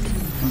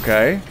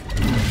 Okay.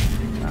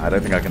 I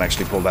don't think I can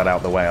actually pull that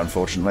out the way,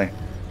 unfortunately.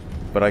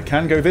 But I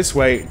can go this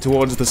way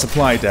towards the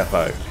supply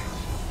depot.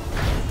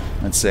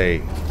 Let's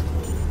see.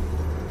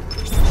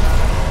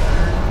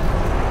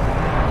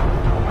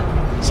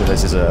 So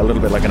this is a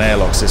little bit like an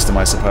airlock system,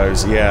 I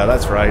suppose. Yeah,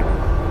 that's right.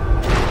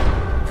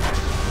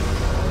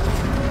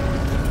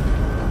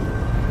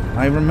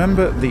 I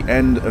remember the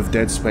end of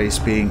Dead Space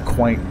being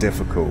quite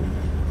difficult.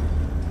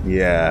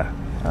 Yeah,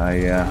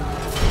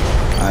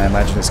 I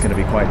imagine it's going to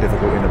be quite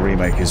difficult in the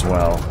remake as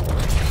well.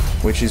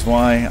 Which is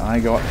why I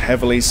got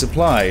heavily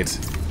supplied.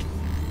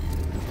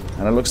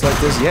 And it looks like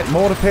there's yet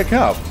more to pick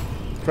up.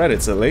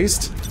 Credits, at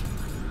least.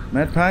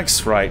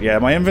 Medpacks? Right, yeah,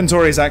 my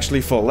inventory is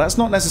actually full. That's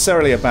not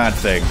necessarily a bad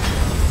thing.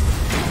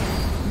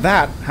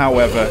 That,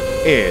 however,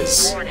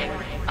 is... Warning.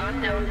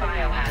 Unknown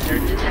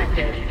biohazard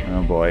detected.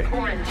 Oh boy.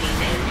 Quarantine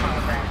in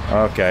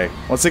progress. Okay,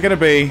 what's it gonna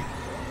be?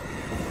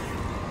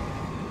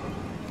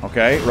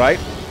 Okay, right.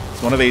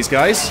 It's one of these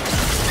guys.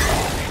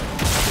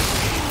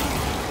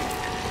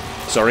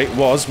 Sorry, it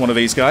was one of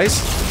these guys.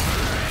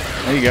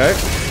 There you go.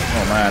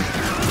 Oh, man.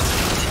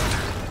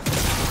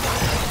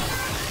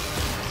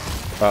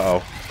 Uh-oh.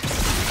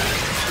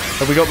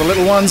 Have we got the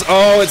little ones?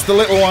 Oh, it's the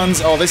little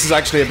ones. Oh, this is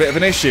actually a bit of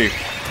an issue.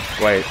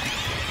 Wait.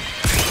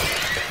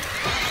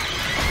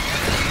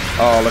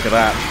 Oh, look at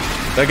that.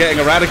 They're getting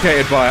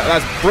eradicated by it.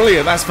 That's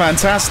brilliant. That's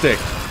fantastic.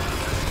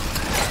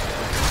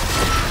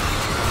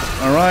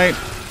 Alright.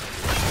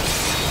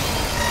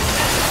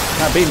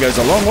 That beam goes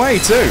a long way,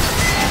 too.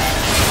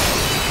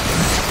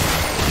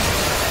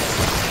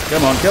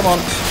 Come on, come on.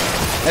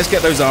 Let's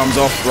get those arms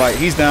off. Right,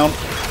 he's down.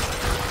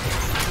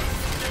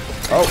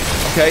 Oh,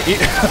 okay.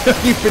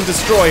 You've been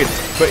destroyed,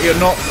 but you're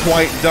not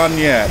quite done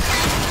yet.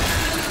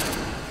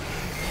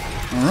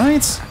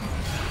 Alright.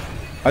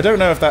 I don't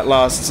know if that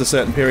lasts a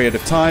certain period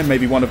of time.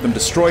 Maybe one of them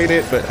destroyed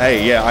it, but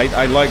hey, yeah,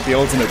 I like the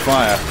alternate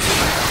fire.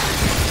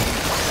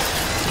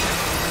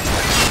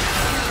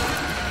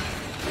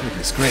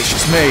 Goodness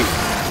gracious me.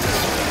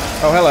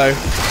 Oh, hello.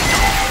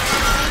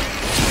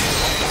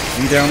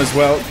 You down as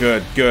well?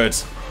 Good, good.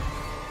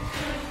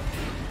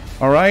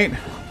 Alright.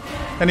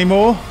 Any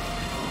more?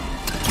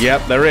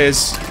 Yep, there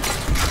is.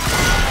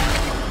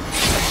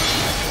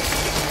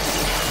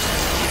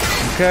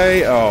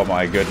 Okay, oh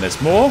my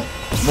goodness. More?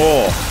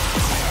 More.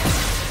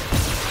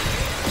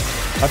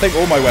 I think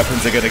all my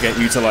weapons are going to get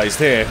utilized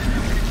here.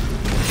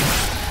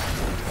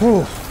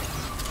 Whew.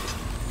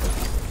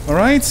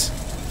 Alright.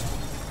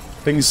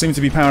 Things seem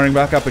to be powering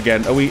back up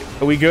again. Are we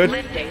good?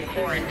 Lifting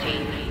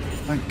quarantine.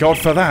 Thank God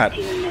for that.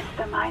 Do you miss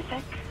them,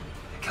 Isaac?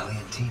 The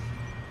Kellyan team?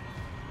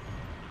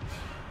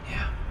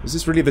 Yeah. Is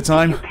this really the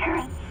time? Your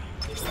parents?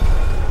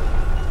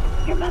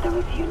 Your mother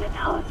was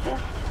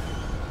unitologist.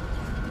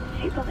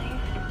 She believed.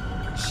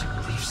 She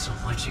believed so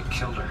much it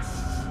killed her.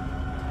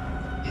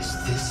 Is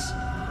this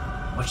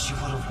what she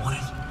would have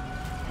wanted?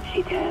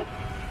 She did.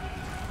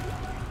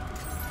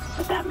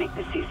 Would that make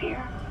this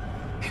easier?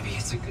 Maybe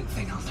it's a good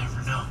thing I'll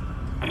never know.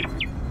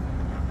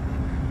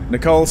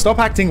 Nicole, stop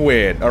acting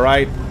weird,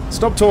 alright?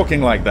 Stop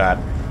talking like that.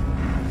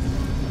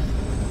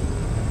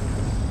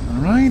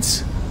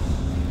 Alright.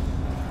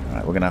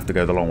 Alright, we're gonna have to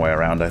go the long way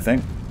around, I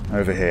think.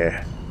 Over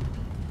here.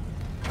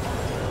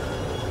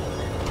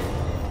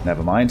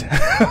 Never mind.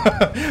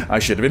 I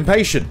should have been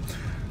patient.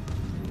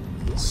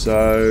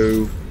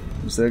 So...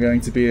 is there going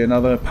to be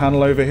another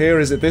panel over here?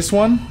 Is it this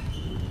one?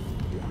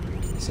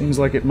 Seems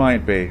like it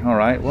might be.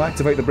 Alright, we'll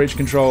activate the bridge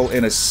control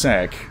in a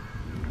sec.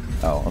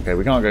 Oh, okay,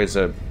 we can't go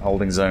to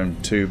holding zone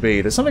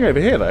 2B. There's something over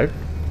here, though.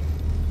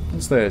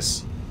 What's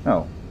this?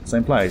 Oh,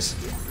 same place.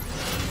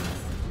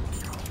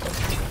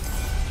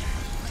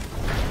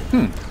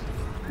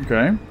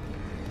 Okay.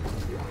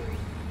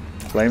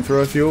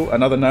 Flamethrower fuel,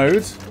 another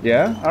node.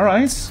 Yeah,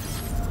 alright.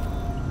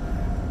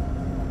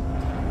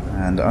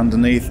 And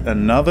underneath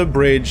another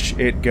bridge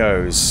it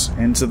goes.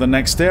 Into the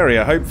next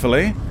area,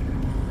 hopefully.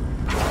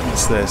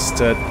 What's this?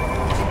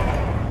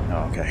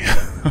 Oh, okay.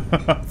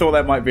 I thought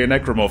that might be a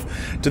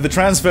necromorph. To the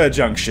transfer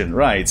junction,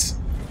 right.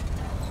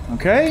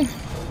 Okay.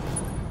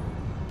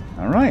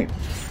 Alright.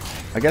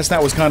 I guess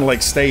that was kind of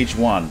like stage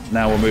 1.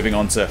 Now we're moving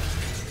on to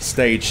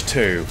stage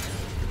 2.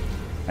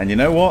 And you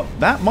know what?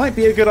 That might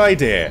be a good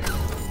idea.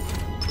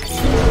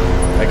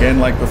 Again,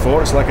 like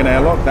before, it's like an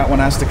airlock. That one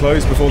has to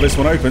close before this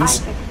one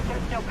opens. Isaac,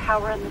 there's no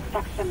power in this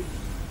section.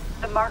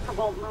 The marker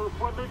won't move.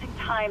 We're losing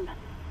time.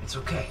 It's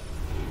okay.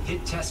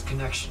 Hit test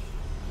connection.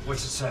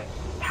 What's it say?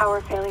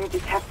 Power failure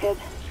detected.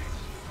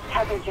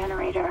 Tether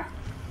generator.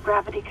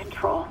 Gravity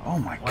control. Oh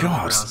my One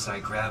god.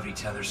 ground-side gravity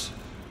tethers.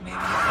 Maybe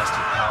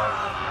invested power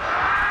level.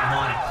 I'm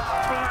on it.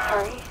 Please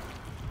hurry.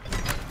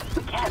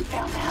 We can't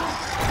fail now.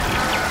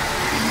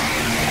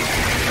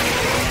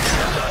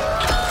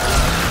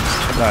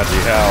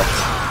 Bloody hell.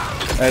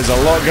 There's a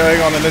lot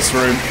going on in this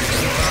room.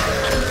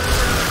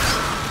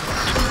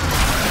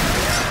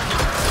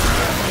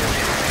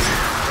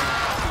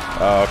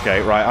 Oh, okay,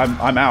 right,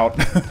 I'm out.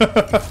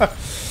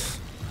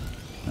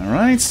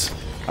 Alright.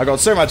 I got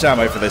so much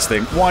ammo for this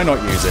thing. Why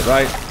not use it,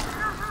 right?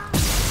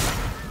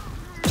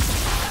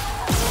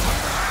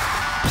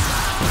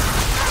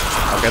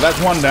 Okay, that's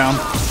one down.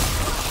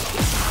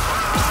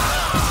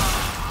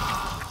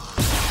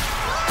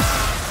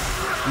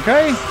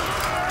 Okay.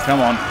 Come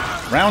on.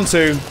 Round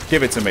 2.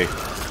 Give it to me.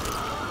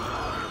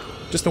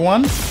 Just the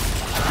one?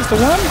 Just the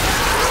one?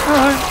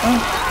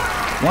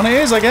 Alright. One it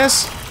is, I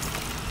guess.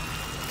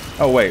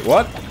 Oh, wait,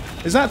 what?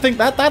 Is that thing...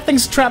 That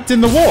thing's trapped in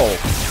the wall.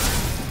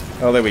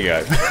 Oh, there we go.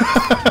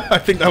 I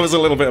think that was a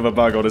little bit of a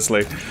bug,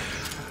 honestly.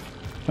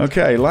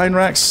 Okay, line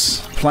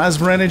racks,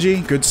 plasma energy,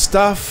 good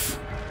stuff.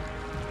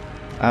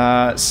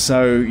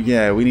 So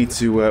yeah, we need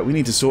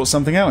to sort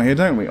something out here,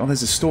 don't we? Oh,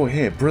 there's a store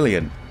here.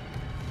 Brilliant.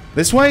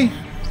 This way?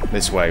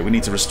 This way. We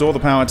need to restore the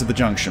power to the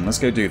junction. Let's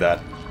go do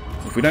that.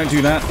 If we don't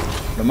do that,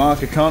 the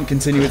marker can't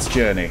continue its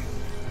journey.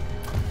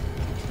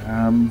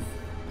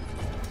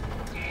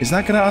 Is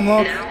that going to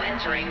unlock? Now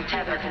entering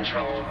tether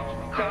control.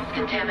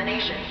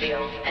 Cross-contamination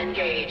field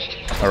engaged.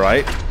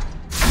 Alright.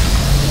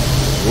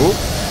 Whoop.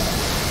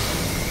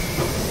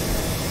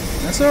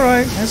 That's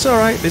alright. That's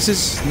alright. This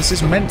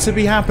is meant to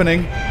be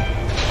happening.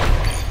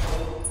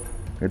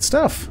 Good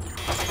stuff.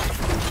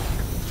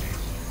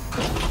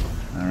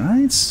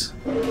 Alright.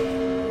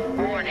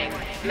 Warning.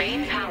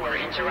 Main power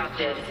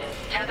interrupted.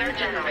 Tether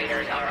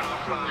generators are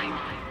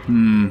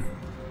offline.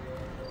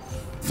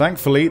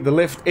 Thankfully, the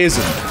lift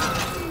isn't.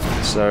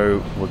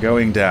 So, we're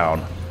going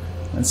down.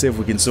 Let's see if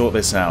we can sort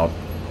this out.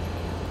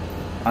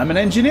 I'm an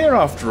engineer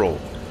after all.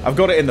 I've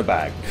got it in the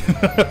bag.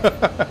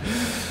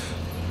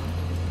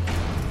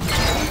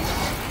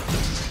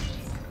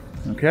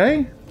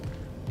 Okay.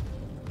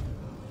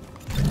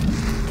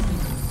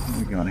 What have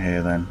we got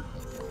here then?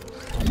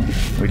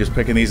 Are we just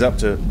picking these up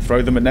to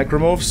throw them at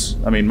Necromorphs?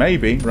 I mean,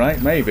 maybe,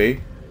 right?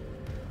 Maybe.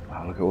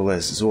 Oh, look at all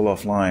this. It's all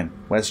offline.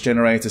 West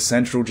generator,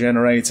 central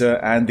generator,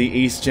 and the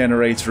east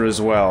generator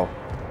as well.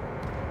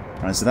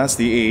 Right, so that's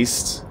the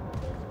east.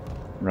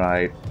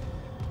 Right.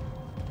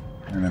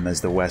 And then there's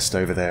the west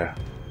over there.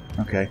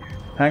 Okay.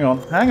 Hang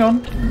on, hang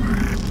on.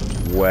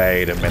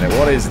 Wait a minute,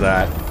 what is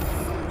that?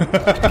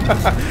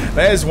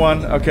 There's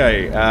one.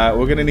 Okay,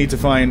 we're going to need to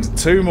find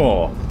 2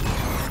 more.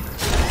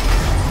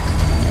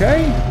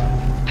 Okay.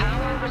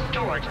 Power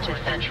restored to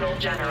central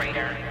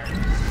generator.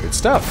 Good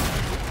stuff.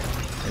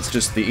 It's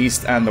just the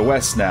east and the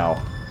west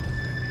now.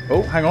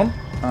 Oh, hang on.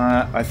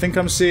 I think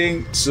I'm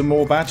seeing some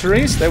more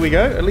batteries. There we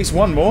go. At least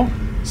one more.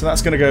 So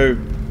that's going to go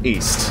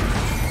east.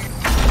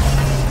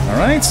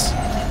 Alright.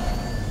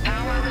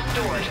 Power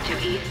restored to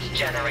east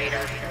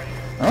generator.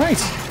 Alright.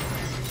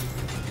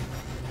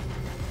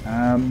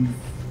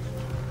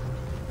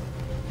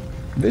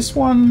 This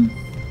one...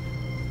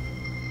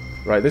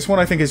 Right, this one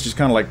I think is just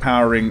kind of like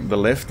powering the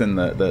lift and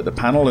the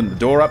panel and the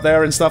door up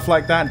there and stuff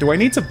like that. Do I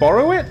need to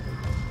borrow it?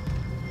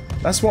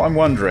 That's what I'm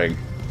wondering.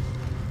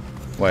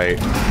 Wait,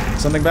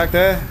 something back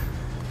there?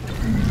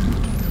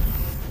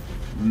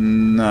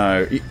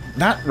 No.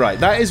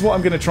 That is what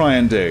I'm going to try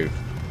and do.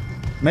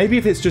 Maybe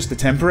if it's just a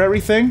temporary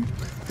thing?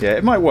 Yeah,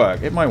 it might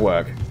work. It might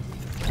work.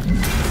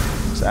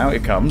 So out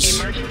it comes.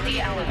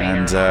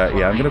 And,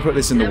 yeah, I'm going to put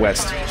this in the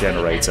west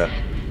generator.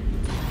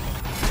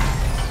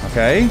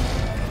 Okay.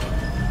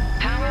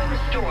 Power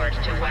restored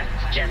to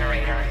west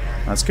generator.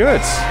 That's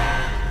good.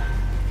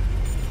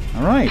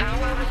 Alright.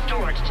 Power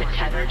restored to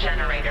tether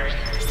generators.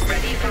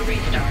 Ready for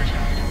restart.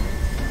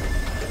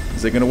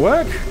 Is it going to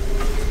work?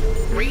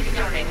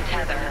 Restarting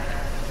tether.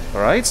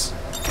 Alright.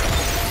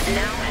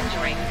 Now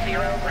entering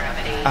zero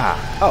gravity. Ah.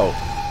 Oh.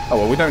 Oh,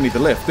 well, we don't need the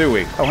lift, do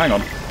we? Oh, hang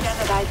on.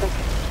 Janet, Isaac.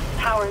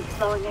 Power is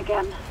slowing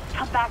again.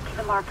 Come back to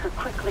the marker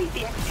quickly.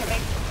 The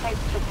excavation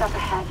site's just up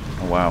ahead.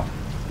 Oh, wow.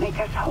 Make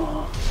us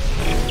whole.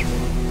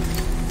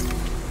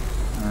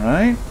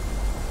 Alright.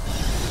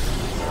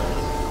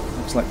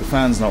 Looks like the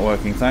fan's not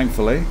working,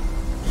 thankfully.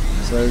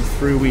 So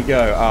through we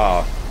go.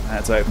 Ah, I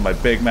had to open my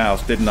big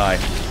mouth, didn't I?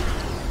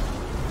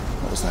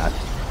 What was that?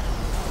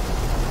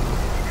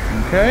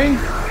 Okay.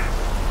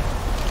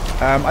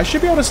 I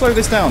should be able to slow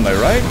this down though,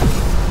 right?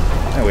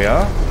 There we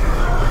are.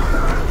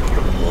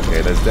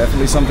 Okay, there's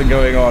definitely something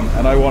going on,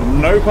 and I want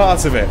no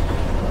part of it.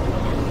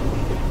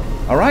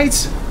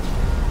 Alright.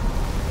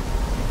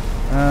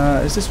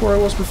 Is this where I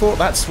was before?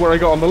 That's where I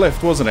got on the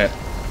lift, wasn't it?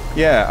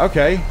 Yeah,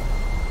 okay.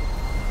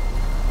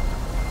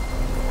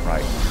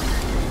 Right.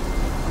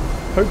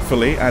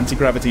 Hopefully,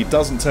 anti-gravity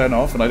doesn't turn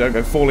off and I don't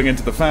go falling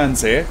into the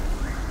fans here.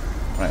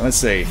 Right, let's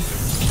see.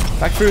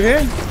 Back through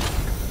here?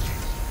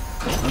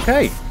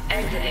 Okay.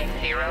 Exiting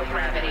 0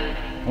 gravity.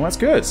 Well, that's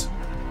good.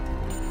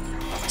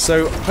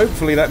 So,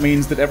 hopefully that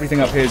means that everything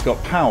up here's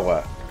got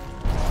power.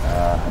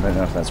 I don't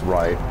know if that's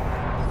right.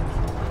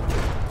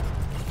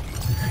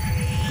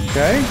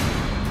 Okay.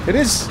 It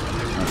is.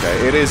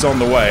 Okay, it is on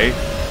the way.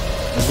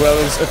 As well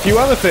as a few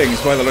other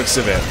things by the looks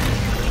of it.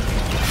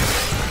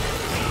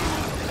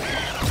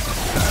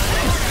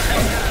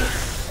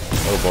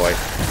 Oh boy.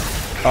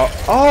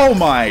 Oh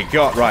my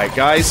god. Right,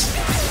 guys.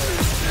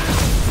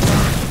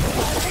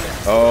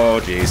 Oh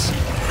jeez.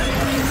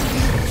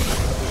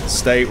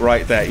 Stay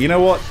right there. You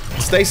know what?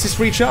 Stasis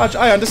recharge?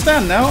 I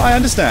understand now. I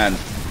understand.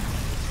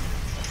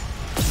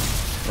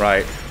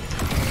 Right.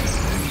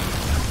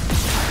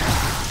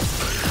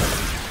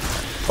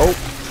 Oh.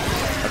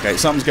 Okay,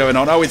 something's going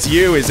on. Oh, it's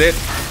you, is it?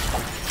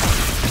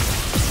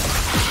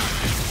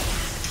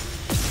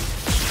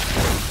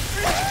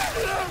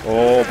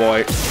 Oh,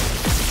 boy.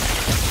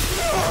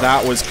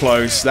 That was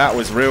close. That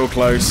was real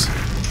close.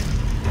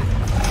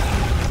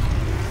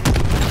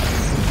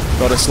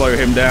 Gotta slow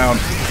him down.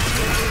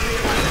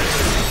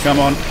 Come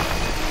on.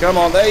 Come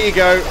on, there you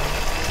go.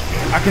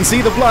 I can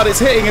see the blood. It's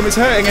hitting him. It's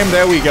hurting him.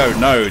 There we go.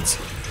 Nodes.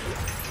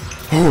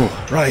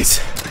 Oh,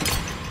 right.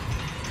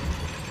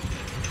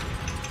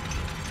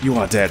 You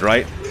are dead,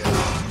 right?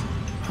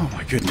 Oh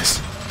my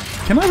goodness.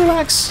 Can I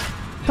relax?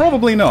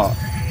 Probably not.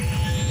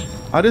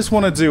 I just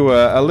want to do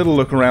a little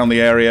look around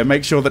the area,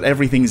 make sure that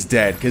everything's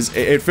dead, because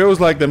it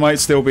feels like there might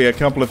still be a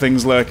couple of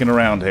things lurking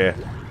around here.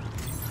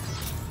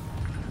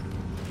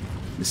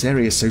 This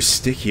area is so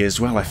sticky as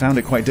well. I found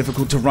it quite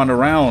difficult to run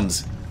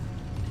around.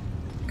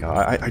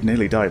 God, I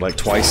nearly died like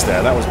twice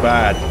there. That was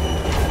bad.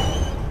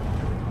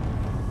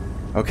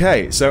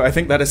 Okay, so I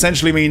think that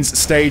essentially means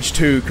stage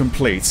 2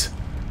 complete.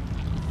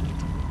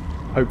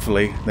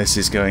 Hopefully, this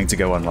is going to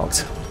go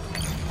unlocked.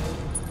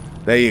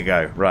 There you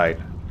go, right.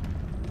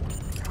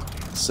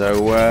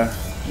 So,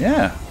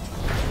 yeah.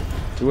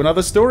 To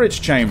another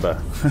storage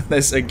chamber.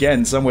 There's,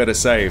 again, somewhere to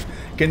save.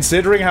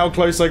 Considering how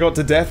close I got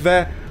to death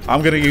there,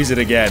 I'm going to use it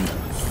again.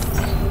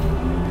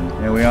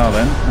 Here we are,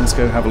 then. Let's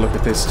go have a look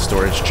at this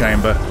storage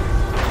chamber.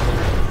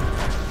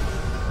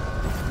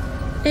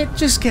 It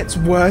just gets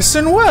worse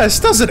and worse,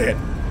 doesn't it?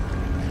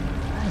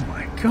 Oh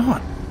my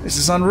god. This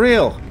is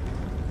unreal.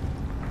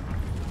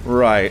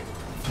 Right.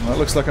 Well, it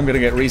looks like I'm going to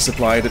get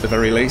resupplied at the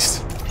very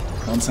least.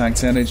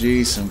 Contact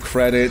energy, some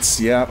credits.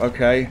 Yeah,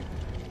 okay.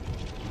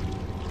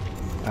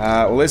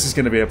 Well, this is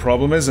going to be a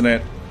problem, isn't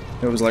it?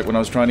 It was like when I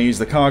was trying to use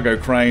the cargo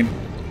crane.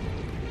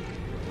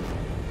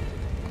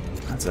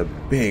 That's a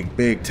big,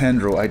 big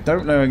tendril. I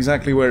don't know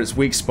exactly where its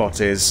weak spot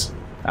is.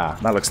 Ah,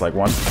 that looks like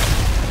one.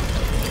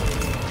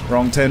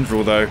 Wrong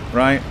tendril, though,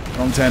 right?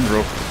 Wrong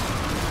tendril.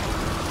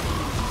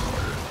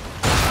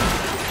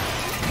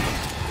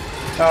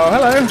 Oh,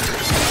 hello!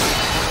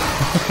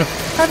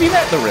 Have you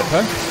met the Ripper?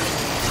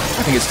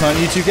 I think it's time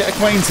you two get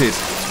acquainted.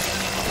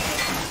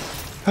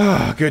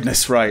 Oh,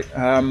 goodness, right.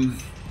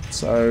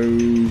 So...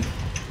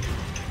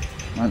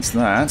 that's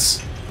that.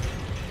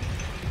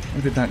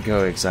 Where did that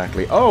go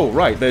exactly? Oh,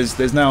 right,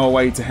 there's now a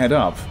way to head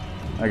up.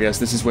 I guess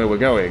this is where we're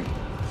going.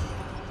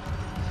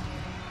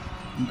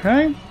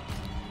 Okay.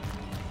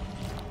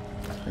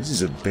 This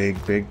is a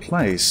big, big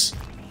place.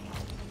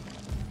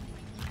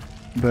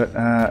 But,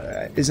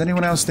 is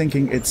anyone else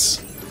thinking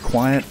it's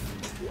quiet?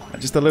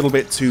 Just a little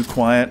bit too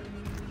quiet?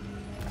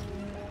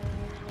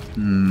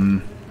 Hmm.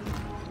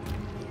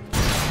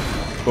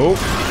 Oh.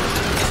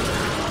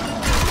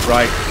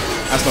 Right.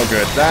 That's not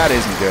good. That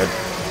isn't good.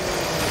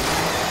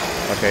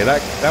 Okay,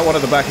 that one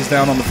at the back is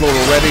down on the floor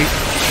already.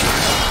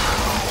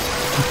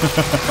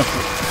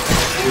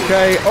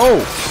 Okay.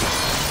 Oh!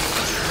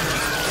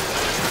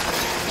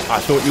 I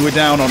thought you were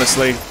down,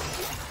 honestly.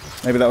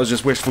 Maybe that was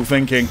just wishful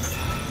thinking.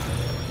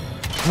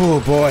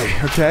 Oh boy,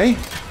 okay.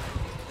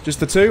 Just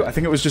the two? I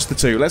think it was just the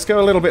two. Let's go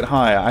a little bit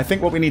higher. I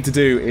think what we need to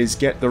do is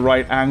get the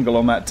right angle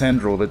on that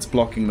tendril that's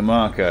blocking the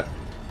marker.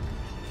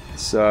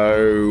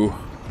 So...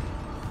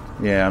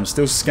 yeah, I'm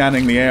still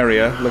scanning the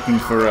area, looking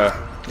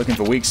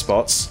for weak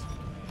spots.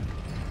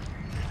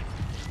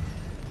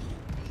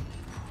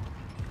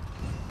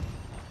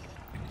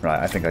 Right,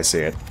 I think I see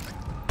it.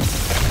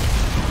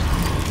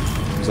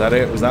 Was that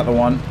it? Was that the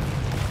one?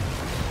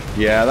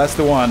 Yeah, that's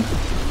the one.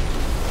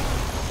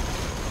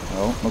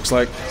 Oh, looks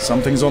like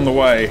something's on the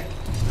way.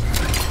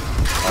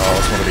 Oh,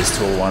 it's one of these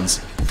tall ones.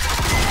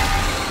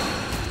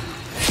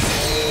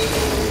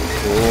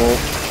 Oh.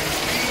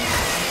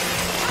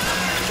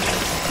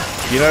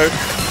 You know,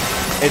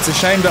 it's a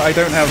shame that I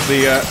don't have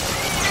the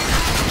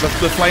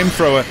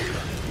flamethrower,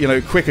 you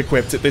know, quick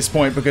equipped at this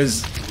point,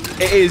 because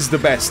it is the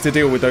best to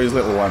deal with those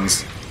little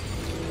ones.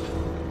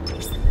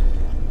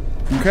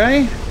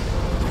 Okay.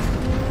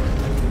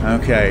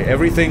 Okay,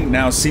 everything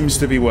now seems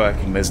to be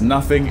working. There's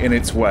nothing in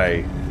its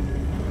way.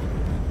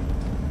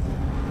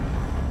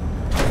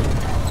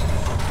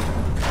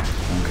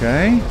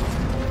 Okay.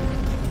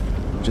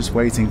 I'm just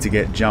waiting to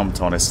get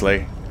jumped,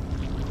 honestly.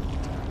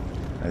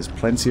 There's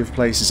plenty of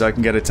places I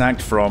can get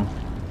attacked from.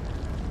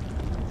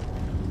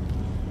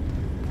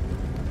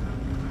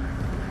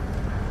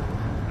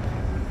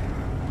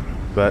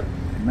 But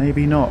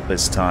maybe not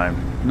this time.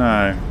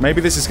 No.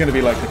 Maybe this is going to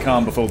be like the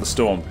calm before the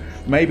storm.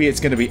 Maybe it's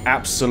going to be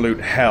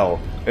absolute hell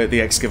at the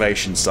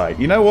excavation site.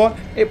 You know what?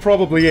 It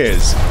probably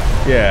is.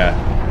 Yeah.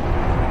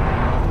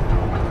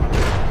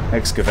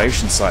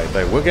 Excavation site,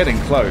 though. We're getting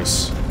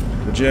close.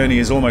 The journey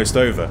is almost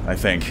over, I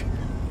think.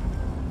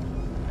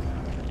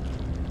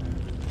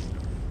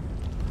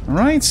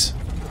 Alright.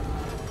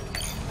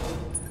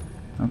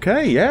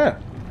 Okay, yeah.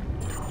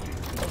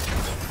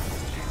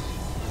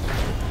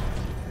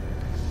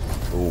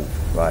 Ooh,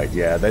 right,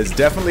 yeah. There's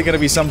definitely going to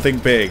be something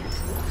big.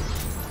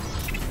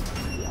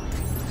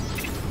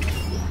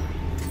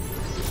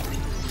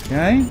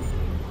 Okay.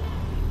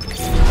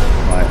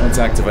 Right, let's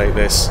activate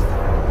this.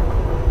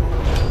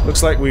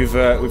 Looks like we've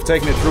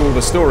taken it through all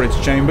the storage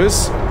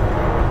chambers.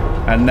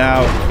 And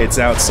now it's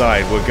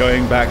outside. We're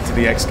going back to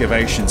the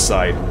excavation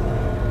site.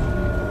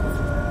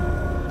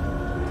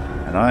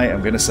 And I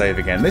am going to save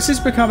again. This is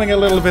becoming a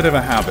little bit of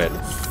a habit.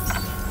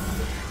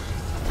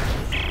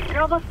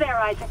 You're almost there,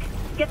 Isaac.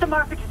 Get the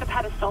marker to the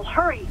pedestal.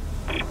 Hurry!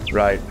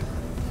 Right.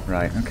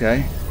 Right,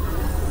 okay.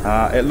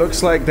 It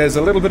looks like there's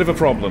a little bit of a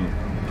problem.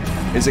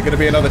 Is it going to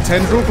be another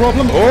tendril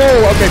problem?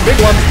 Oh, okay, big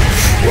one.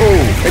 Whoa,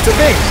 it's a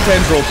big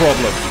tendril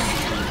problem.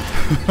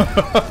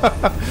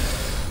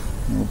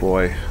 Oh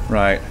boy,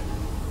 right.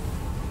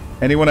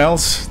 Anyone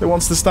else that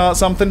wants to start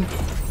something?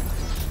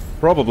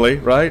 Probably,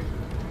 right?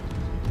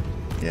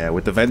 Yeah,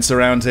 with the vents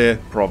around here,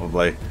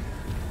 probably.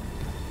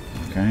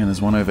 Okay, and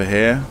there's one over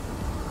here.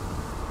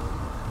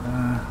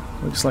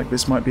 Looks like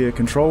this might be a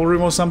control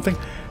room or something.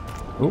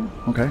 Oh,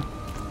 okay.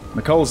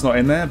 Nicole's not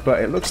in there, but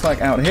it looks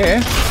like out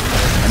here,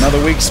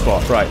 another weak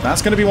spot. Right,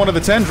 that's going to be one of the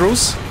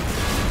tendrils.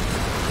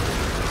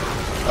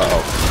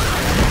 Uh-oh.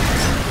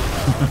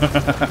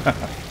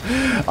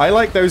 I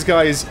like those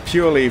guys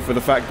purely for the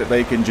fact that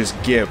they can just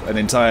give an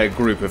entire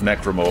group of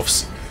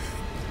Necromorphs.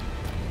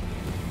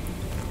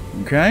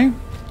 Okay.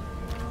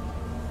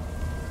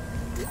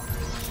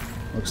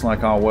 Looks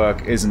like our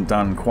work isn't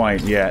done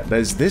quite yet.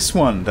 There's this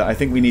one that I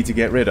think we need to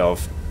get rid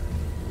of.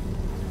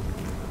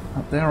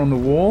 Up there on the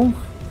wall?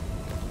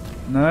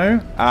 No?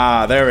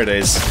 Ah, there it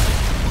is.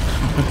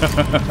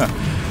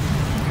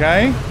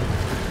 Okay.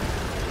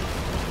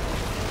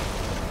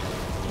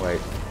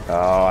 Wait.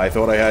 Oh, I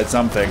thought I heard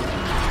something.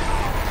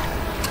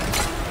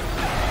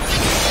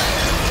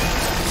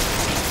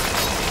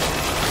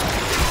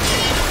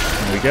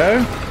 There we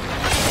go.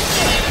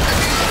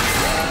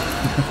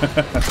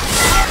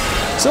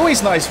 It's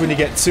always nice when you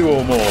get two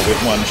or more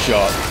with one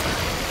shot.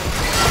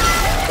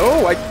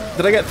 Oh,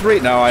 did I get three?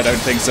 No, I don't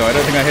think so. I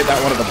don't think I hit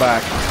that one at the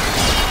back.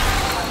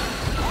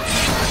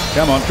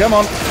 Come on, come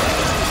on.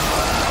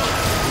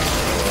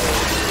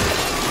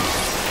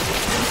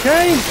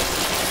 Okay.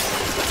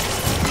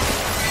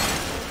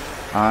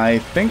 I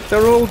think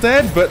they're all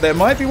dead, but there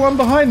might be one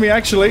behind me,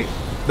 actually.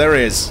 There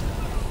is.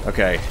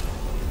 Okay.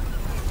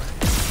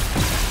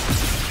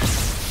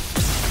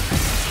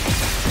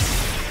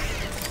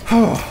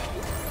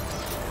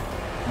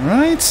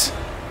 Alright.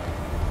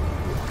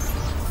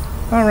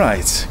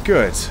 Alright,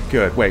 good,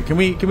 good. Wait, can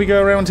we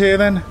go around here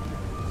then?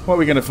 What are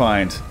we gonna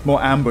find?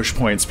 More ambush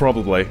points,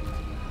 probably.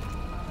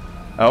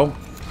 Oh.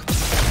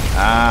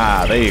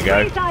 Ah, there you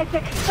go. Please,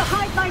 Isaac, the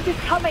hive mind is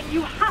coming.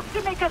 You have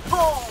to make us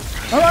whole.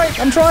 Alright,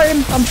 I'm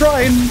trying,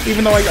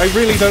 even though I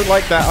really don't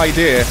like that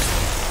idea.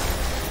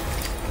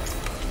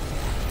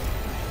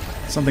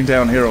 Something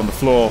down here on the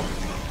floor.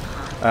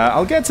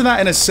 I'll get to that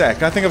in a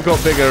sec. I think I've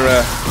got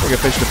bigger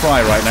fish to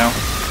fry right now.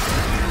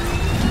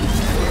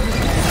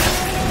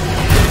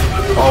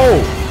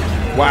 Oh!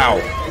 Wow.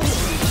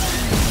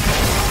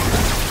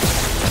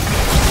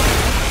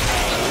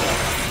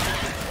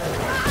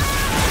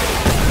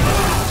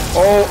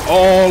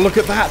 Oh, look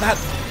at that.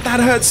 That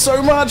hurts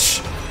so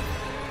much.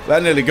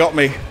 That nearly got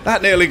me.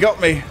 That nearly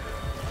got me.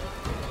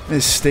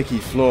 This sticky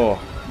floor.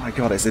 My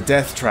god, it's a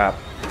death trap.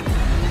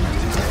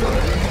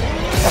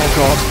 Oh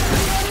god.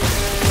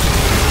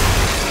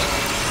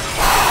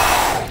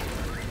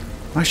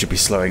 I should be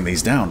slowing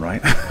these down,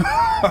 right?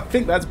 I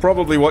think that's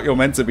probably what you're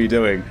meant to be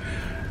doing.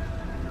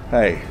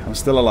 Hey, I'm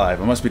still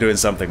alive. I must be doing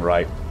something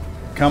right.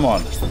 Come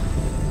on.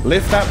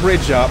 Lift that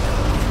bridge up.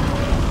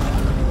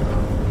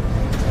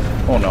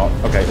 Or not.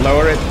 Okay,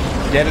 lower it.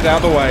 Get it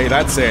out of the way.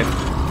 That's it.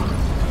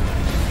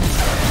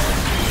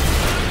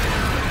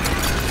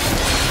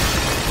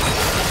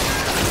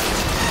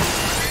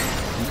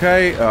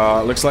 Okay,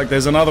 looks like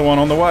there's another one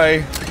on the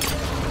way.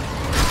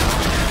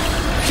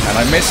 And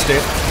I missed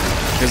it.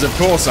 Because of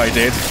course I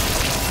did.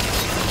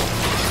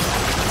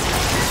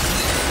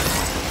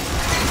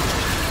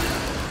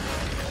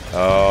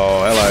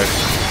 Oh, hello.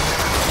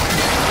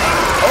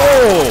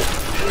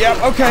 Oh! Yep.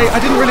 okay, I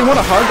didn't really want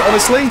a hug,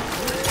 honestly.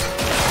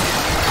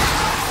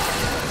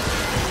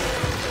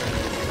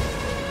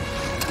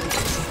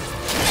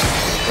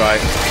 Right.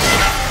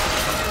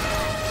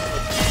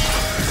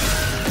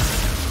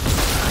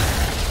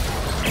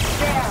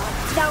 There.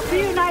 Now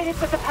reunite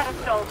it with the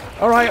pedestal.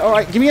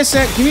 Alright, give me a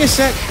sec,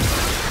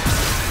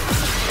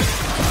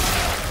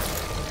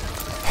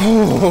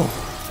 Oh,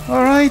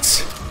 alright.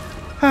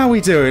 How are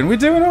we doing? We're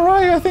doing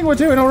alright? I think we're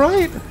doing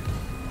alright.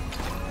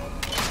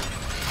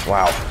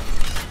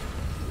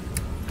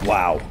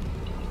 Wow.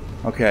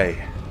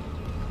 Okay.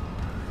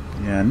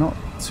 Yeah, not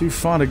too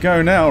far to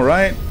go now,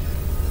 right?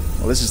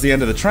 Well, this is the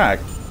end of the track.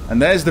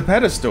 And there's the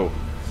pedestal.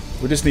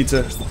 We just need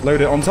to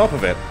load it on top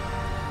of it.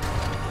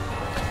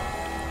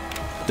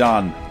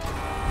 Done.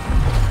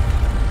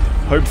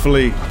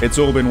 Hopefully, it's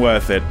all been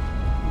worth it.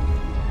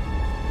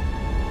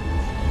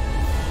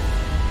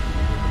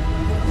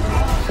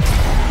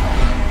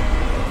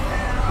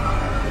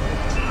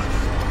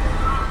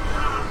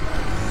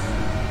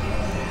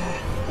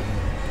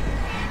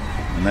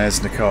 And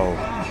there's Nicole.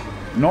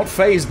 Not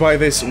fazed by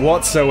this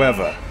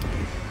whatsoever.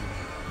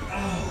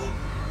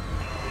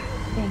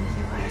 Thank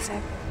you,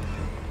 Isaac.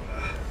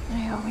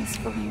 I always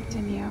believed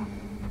in you.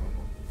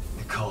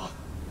 Nicole.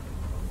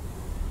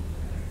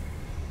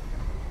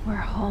 We're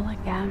whole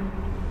again.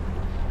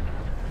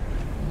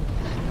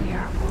 We are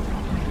whole.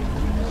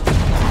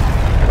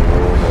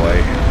 Oh boy.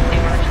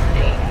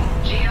 Emergency.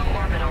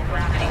 Geo-orbital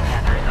gravity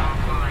tethers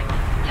offline.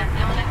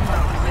 Tectonic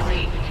load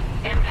relieved.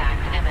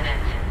 Impact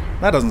imminent.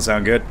 That doesn't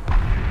sound good.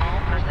 All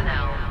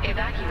personnel,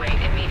 evacuate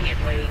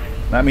immediately.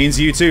 That means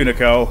you too,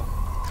 Nicole.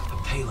 The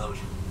payload.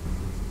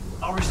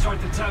 I'll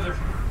restart the tether.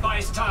 Buy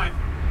us time.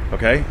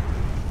 Okay.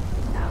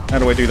 How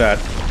do I do that?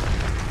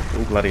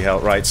 Oh, bloody hell.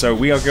 Right, so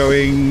we are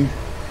going...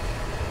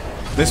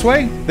 this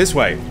way? This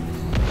way.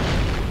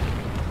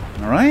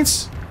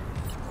 Alright.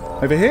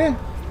 Over here?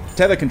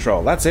 Tether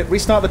control. That's it.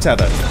 Restart the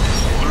tether.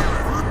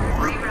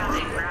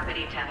 Rerouting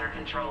gravity tether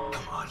controls.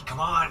 Come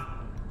on.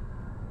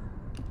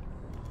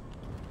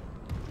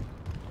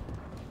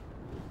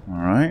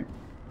 Alright.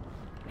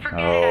 Forget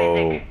Oh.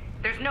 it, Isaac.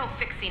 There's no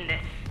fixing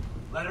this.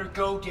 Let her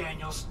go,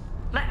 Daniels.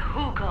 Let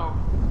who go?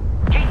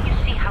 Can't you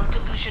see how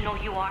delusional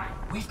you are?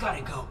 We've got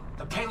to go.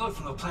 The payload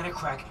from the planet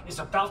Clarke is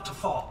about to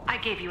fall. I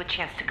gave you a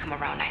chance to come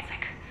around,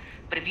 Isaac.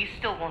 But if you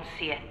still won't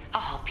see it,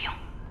 I'll help you.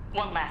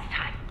 One last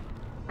time.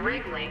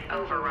 Rig link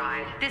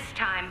override. This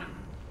time,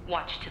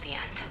 watch to the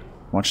end.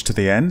 Watch to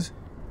the end?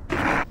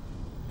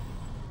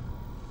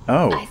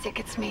 Oh. Isaac,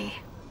 it's me.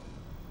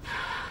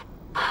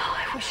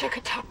 I wish I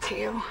could talk to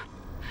you.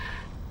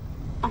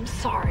 I'm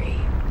sorry.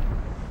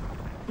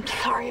 I'm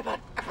sorry about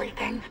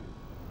everything.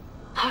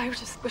 I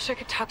just wish I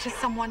could talk to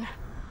someone.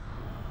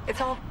 It's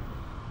all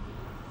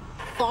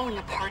falling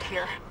apart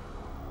here.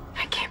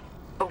 I can't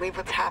believe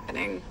what's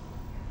happening.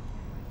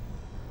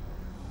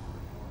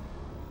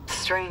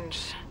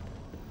 Strange.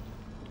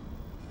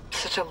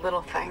 Such a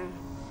little thing.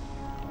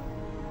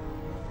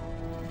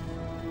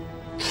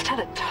 Just had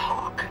a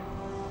talk.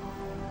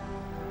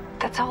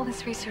 That's all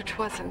this research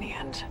was in the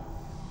end.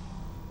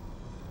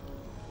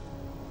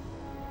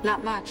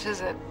 Not much,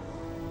 is it?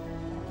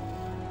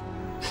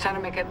 Just trying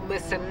to make it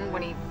listen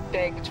when he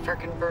begged for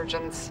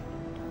convergence.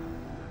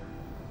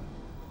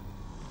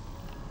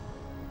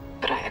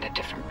 But I had a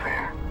different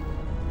prayer.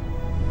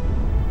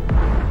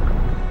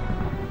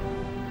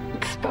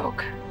 It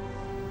spoke.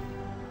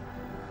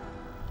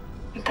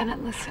 And then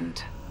it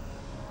listened.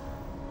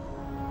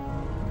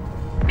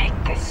 Make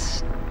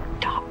this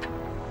stop,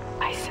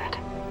 I said.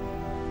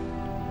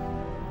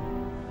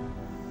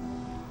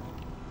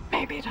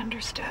 Maybe it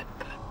understood,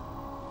 but...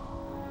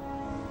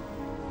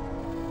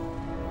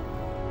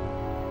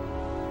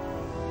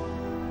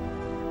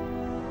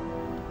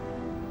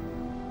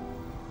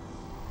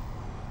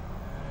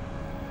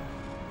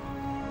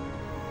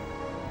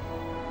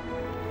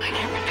 I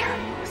can't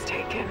return what was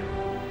taken.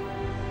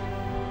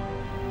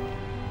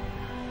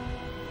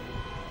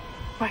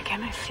 Why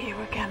can't I see you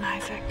again,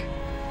 Isaac?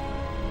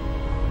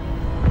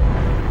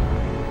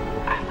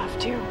 I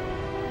loved you.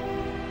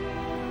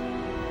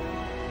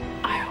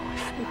 I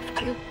always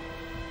loved you.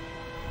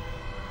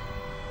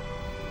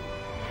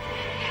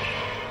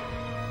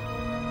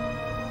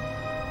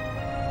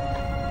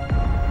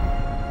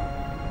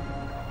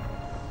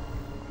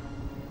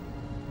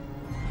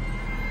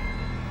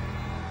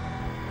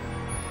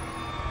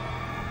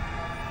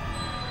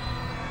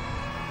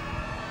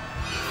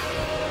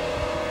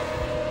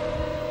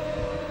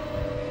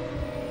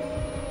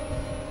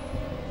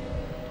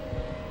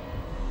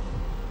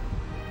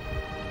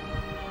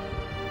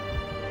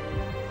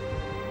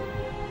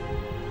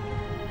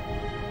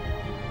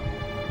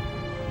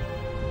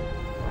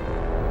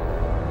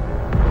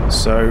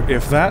 So,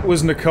 if that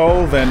was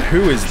Nicole, then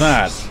who is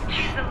that?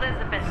 She's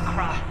Elizabeth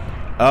Cross.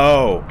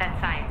 Oh.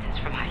 That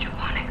scientist from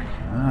hydroponics.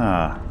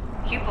 Ah.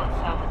 You both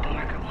saw what the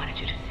marker wanted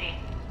you to see.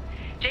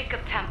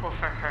 Jacob Temple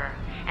for her,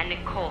 and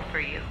Nicole for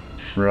you.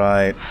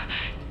 Right.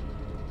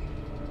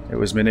 It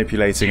was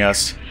manipulating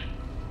us.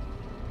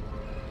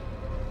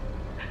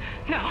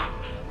 No.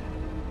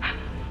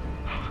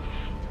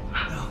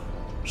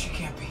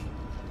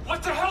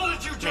 What the hell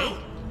did you do?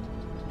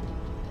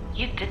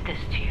 You did this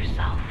to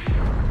yourself.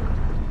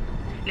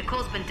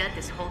 Nicole's been dead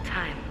this whole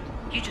time.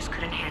 You just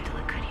couldn't handle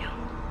it, could you?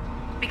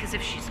 Because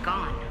if she's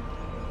gone,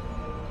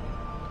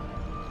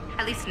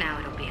 at least now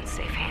it'll be in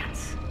safe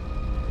hands.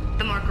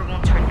 The marker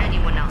won't turn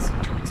anyone else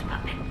into its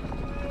puppet.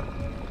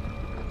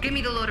 Give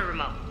me the loader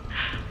remote.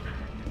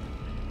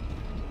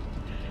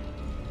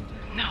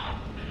 No.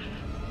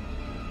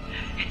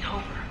 It's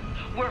over.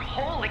 We're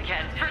whole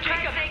again. For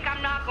Christ's sake,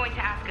 I'm not going to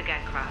ask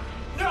again, Cross.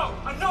 No!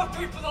 Enough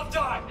people have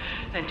died!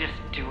 Then just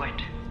do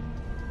it.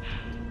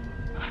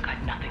 I've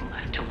got nothing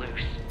left to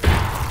lose.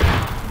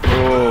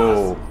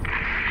 Oh.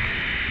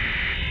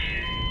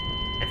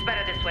 It's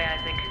better this way,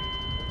 Isaac.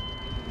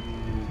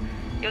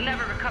 You'll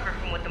never recover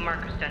from what the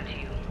marker's done to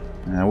you.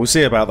 We'll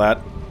see about that.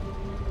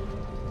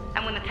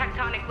 And when the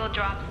tectonic load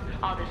drops,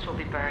 all this will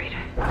be buried.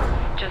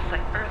 Just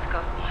like Earth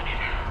God wanted.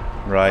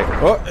 Right.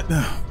 Oh.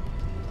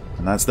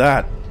 And that's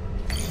that.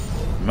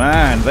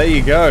 Man, there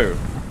you go.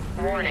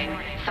 Warning.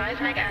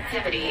 Seismic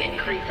activity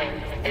increasing.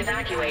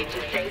 Evacuate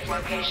to safe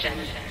location.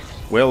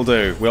 Will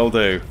do, will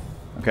do.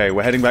 Okay,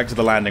 we're heading back to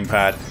the landing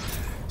pad.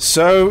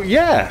 So,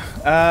 yeah.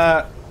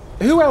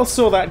 Who else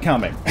saw that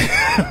coming?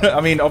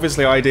 I mean,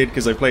 obviously I did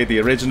because I played the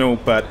original,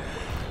 but...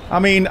 I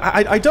mean,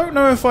 I don't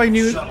know if I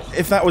knew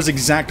if that was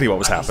exactly what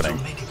was happening.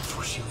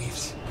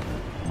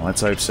 Well,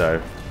 let's hope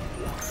so.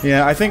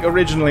 Yeah, I think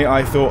originally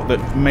I thought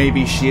that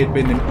maybe she had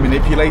been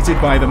manipulated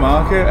by the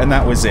marker, and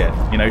that was it.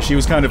 You know, she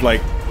was kind of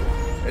like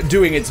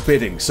doing its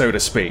bidding, so to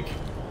speak.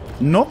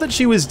 Not that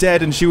she was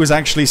dead and she was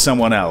actually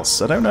someone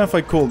else. I don't know if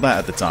I called that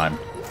at the time.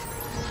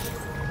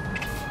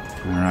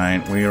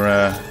 Alright,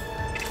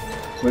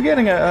 we're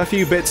getting a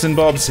few bits and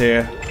bobs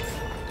here.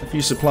 A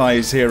few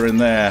supplies here and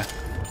there.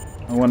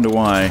 I wonder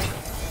why.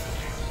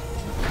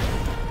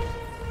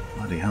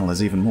 Bloody hell,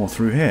 there's even more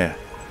through here.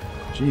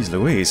 Jeez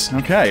Louise.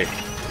 Okay.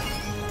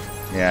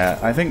 Yeah,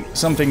 I think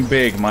something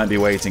big might be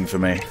waiting for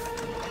me.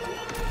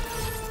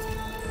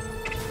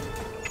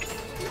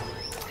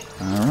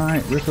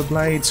 Alright, Ripper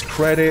Blades,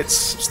 credits.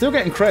 Still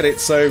getting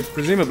credits, so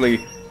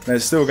presumably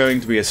there's still going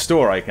to be a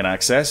store I can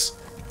access.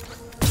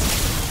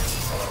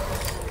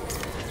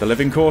 The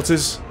Living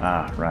Quarters?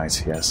 Ah,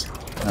 right, yes.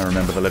 I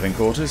remember the Living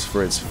Quarters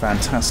for its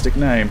fantastic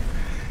name.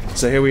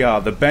 So here we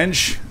are, the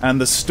bench and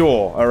the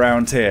store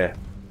around here.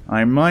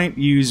 I might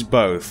use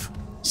both.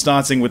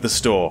 Starting with the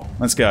store.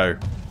 Let's go.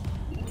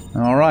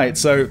 Alright,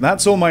 so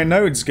that's all my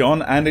nodes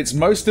gone, and it's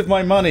most of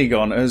my money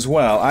gone as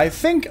well. I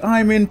think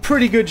I'm in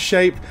pretty good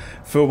shape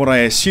for what I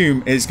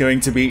assume is going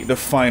to be the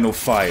final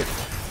fight.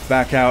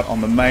 Back out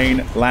on the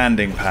main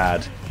landing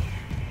pad.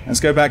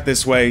 Let's go back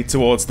this way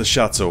towards the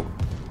shuttle.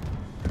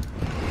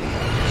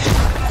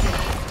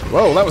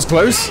 Whoa, that was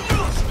close.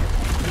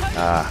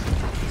 Ah.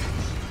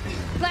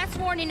 Last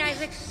warning,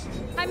 Isaac.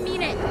 I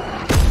mean it.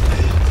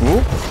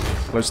 Ooh,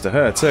 close to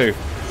her too.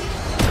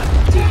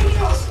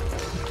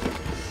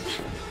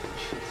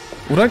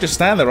 Well, don't just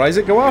stand there,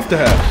 Isaac. Go after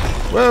her.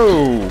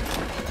 Whoa.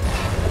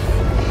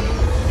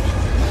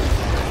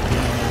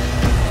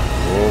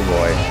 Oh,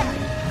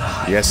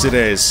 boy. Yes, it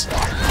is.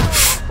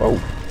 Whoa.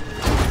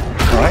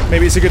 Alright,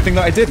 maybe it's a good thing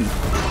that I didn't.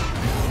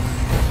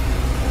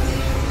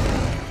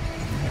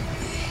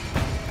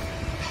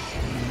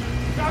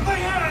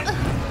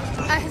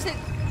 Isaac.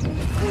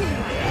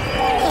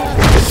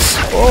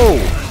 Oh.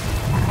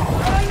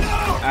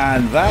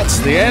 And that's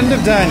the end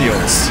of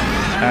Daniels.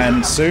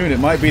 And soon it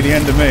might be the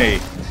end of me.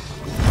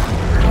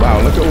 Wow,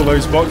 look at all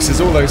those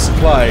boxes, all those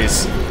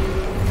supplies.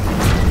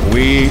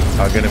 We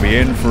are going to be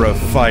in for a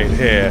fight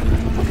here.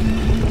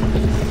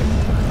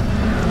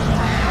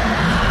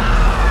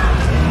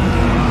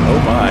 Oh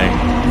my.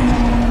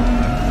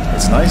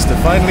 It's nice to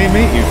finally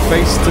meet you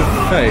face to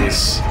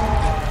face.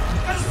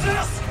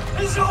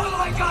 This is all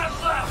I got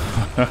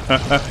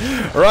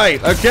left!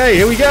 Right, okay,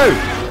 here we go.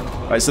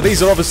 Right, so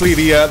these are obviously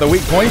the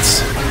weak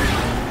points.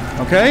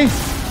 Okay.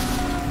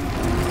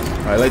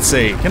 Alright, let's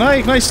see. Can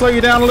I slow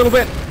you down a little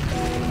bit?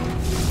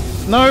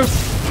 No.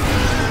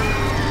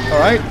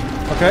 Alright.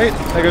 Okay,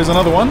 there goes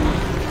another one.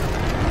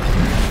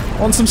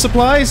 Want some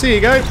supplies? Here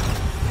you go.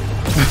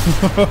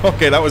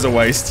 Okay, that was a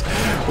waste.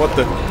 What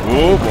the...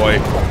 Oh, boy.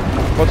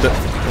 What the...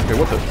 Okay,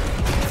 what the...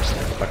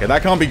 Okay,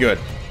 that can't be good.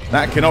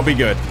 That cannot be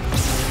good.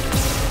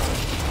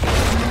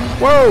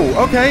 Whoa,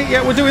 okay.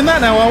 Yeah, we're doing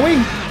that now, are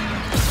we?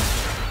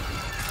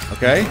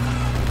 Okay.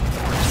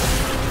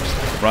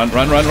 Run,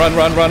 run, run, run,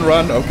 run, run,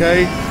 run.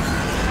 Okay.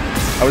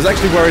 I was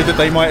actually worried that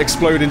they might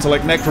explode into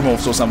like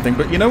Necromorphs or something,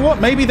 but you know what?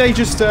 Maybe they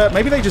just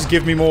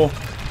give me more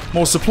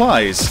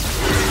supplies.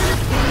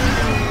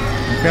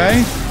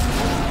 Okay.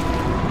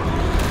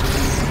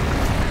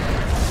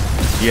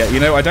 Yeah, you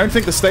know, I don't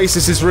think the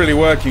stasis is really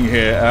working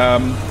here.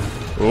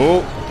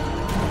 Oh,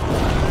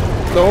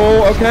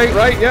 okay,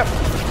 right, yep.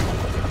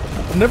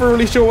 I'm never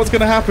really sure what's going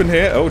to happen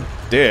here. Oh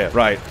dear,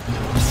 right.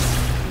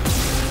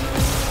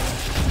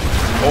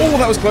 Oh,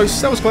 that was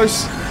close. That was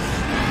close.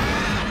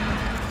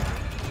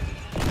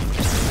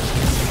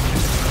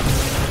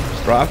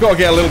 Right, I've got to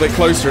get a little bit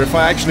closer if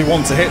I actually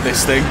want to hit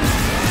this thing.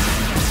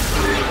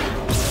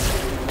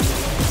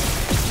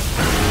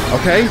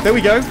 Okay, there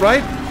we go,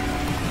 right?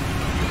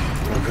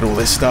 Look at all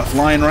this stuff.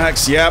 Lion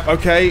racks, yep,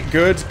 okay,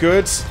 good,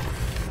 good.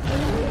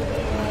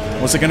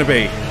 What's it gonna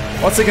be?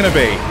 What's it gonna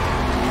be?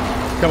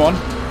 Come on.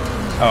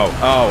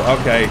 Oh,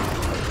 okay.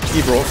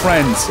 You brought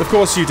friends. Of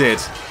course you did.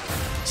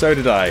 So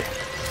did I.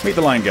 Meet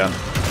the line gun.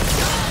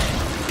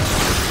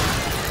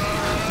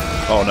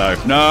 Oh no.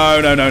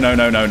 No, no, no, no,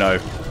 no, no, no.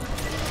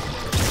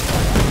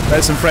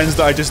 There's some friends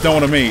that I just don't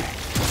want to meet.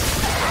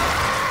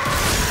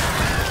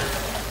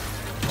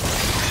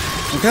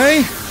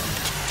 Okay.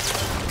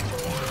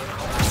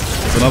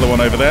 There's another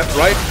one over there,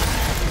 right?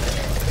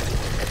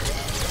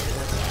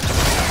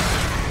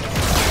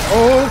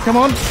 Oh, come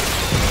on.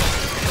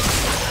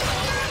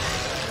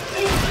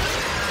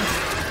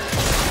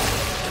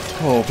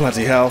 Oh,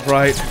 bloody hell,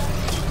 right.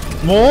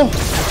 More?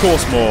 Of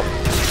course more.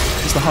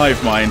 It's the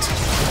hive mind.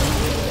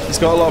 He's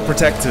got a lot of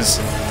protectors.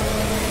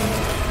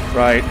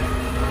 Right.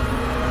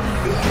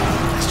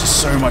 There's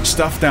just so much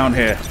stuff down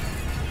here.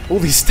 All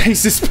these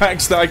stasis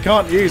packs that I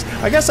can't use.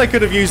 I guess I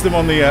could have used them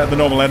on the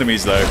normal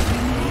enemies, though.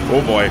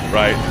 Oh boy,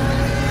 right.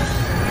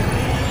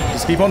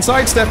 Just keep on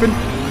sidestepping.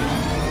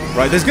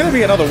 Right, there's going to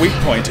be another weak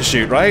point to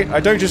shoot, right? I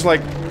don't just,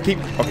 like, keep...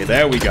 Okay,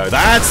 there we go.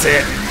 That's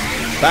it!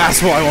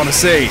 That's what I want to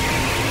see.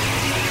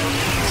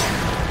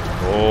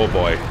 Oh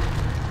boy.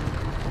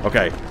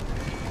 Okay.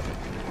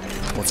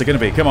 What's it gonna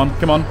be? Come on,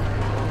 come on.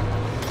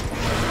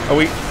 Are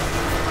we...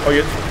 Oh,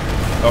 yeah.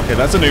 Okay,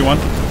 that's a new one.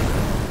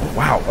 Oh,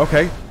 wow,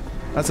 okay.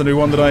 That's a new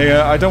one that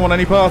I don't want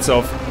any parts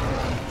of.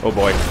 Oh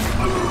boy.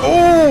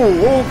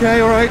 Oh,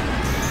 okay, alright.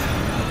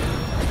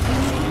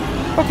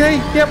 Okay,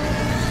 yep.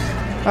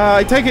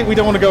 I take it we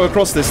don't want to go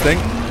across this thing.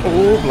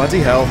 Oh, bloody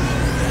hell.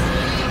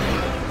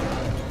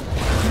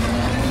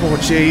 Oh,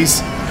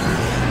 jeez.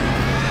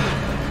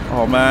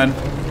 Oh, man.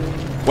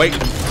 Wait.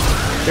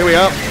 Here we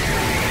are.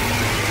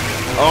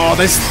 Oh,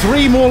 there's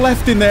 3 more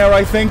left in there,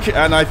 I think.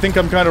 And I think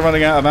I'm kind of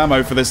running out of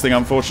ammo for this thing,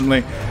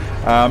 unfortunately.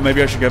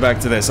 Maybe I should go back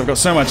to this. I've got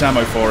so much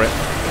ammo for it.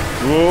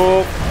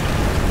 Whoa.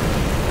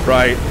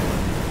 Right.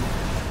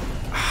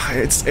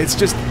 It's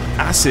just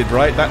acid,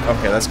 right?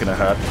 Okay, that's going to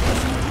hurt.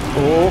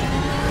 Oh.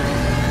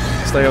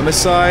 Stay on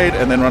this side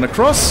and then run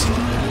across.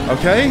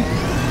 Okay. I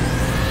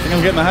think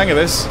I'm getting the hang of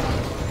this.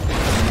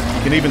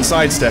 You can even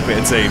sidestep it,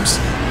 it seems.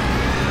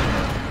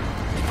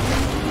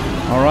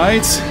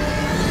 Alright.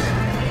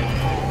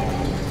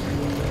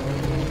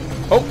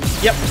 Oh,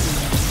 yep.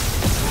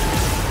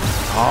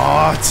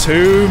 Ah,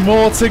 2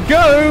 more to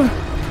go.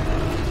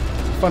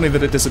 Funny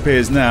that it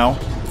disappears now.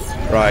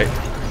 Right.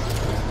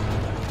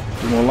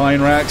 2 more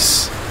line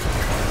racks.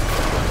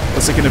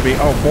 What's it going to be?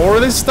 Oh, more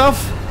of this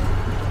stuff?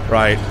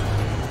 Right.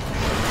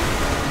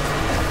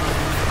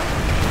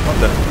 What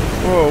the?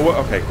 Whoa, whoa,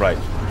 okay, right.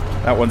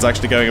 That one's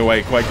actually going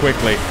away quite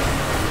quickly.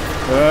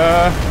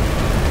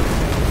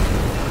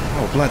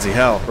 Oh, bloody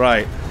hell.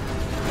 Right.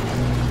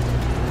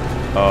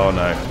 Oh,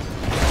 no.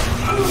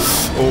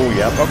 Oh,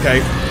 yep,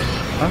 okay.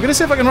 I'm going to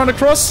see if I can run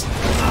across.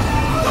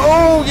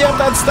 Oh, yeah,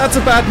 that's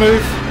a bad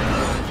move.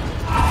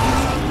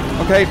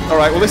 Okay,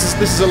 alright, well, this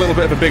is a little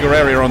bit of a bigger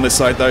area on this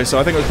side, though, so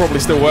I think it was probably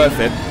still worth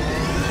it.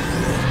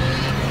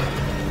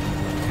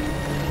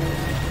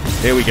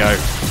 Here we go.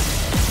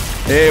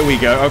 Here we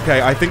go.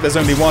 Okay, I think there's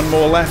only 1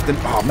 more left, and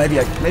oh, maybe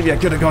I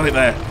could have got it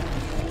there.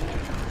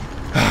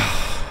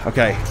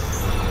 Okay.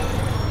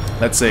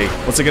 Let's see.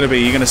 What's it going to be?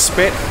 You're going to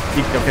spit?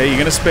 Okay, you're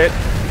going to spit.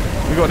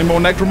 We got any more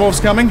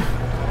Necromorphs coming?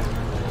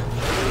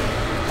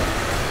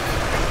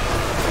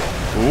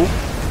 Ooh.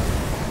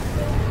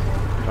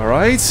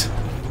 Alright.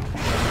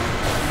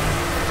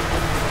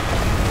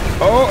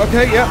 Oh,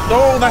 okay, yep.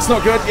 Oh, that's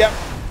not good, yep.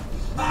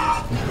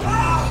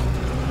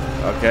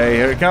 Okay,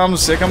 here it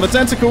comes. Here come the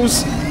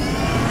tentacles.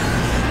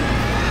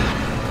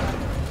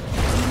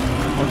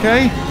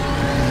 Okay.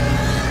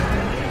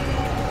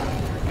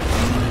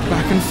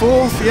 Back and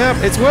forth. Yep,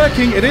 it's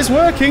working. It is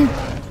working.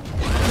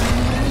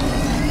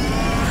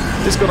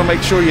 Just got to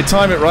make sure you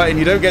time it right and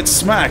you don't get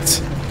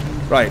smacked.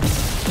 Right.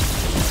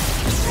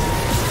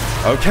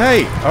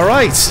 Okay. All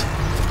right.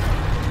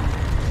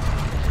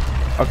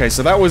 Okay,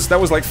 so that was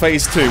like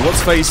phase 2.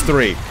 What's phase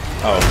 3?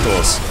 Oh, of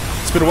course.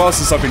 It's been a while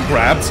since I've been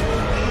grabbed.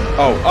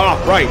 Oh,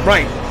 right.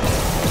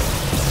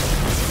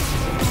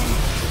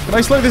 Can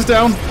I slow this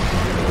down?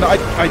 No,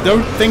 I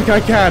don't think I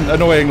can,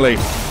 annoyingly.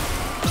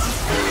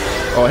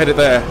 Oh, I hit it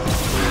there.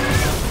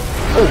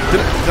 Oh,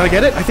 did I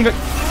get it?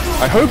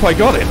 I hope I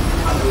got it.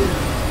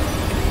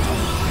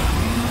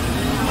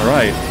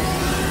 Alright.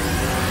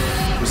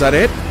 Was that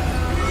it?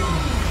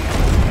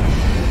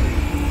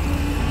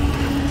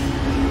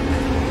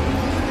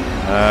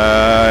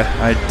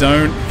 I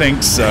don't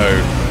think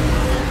so.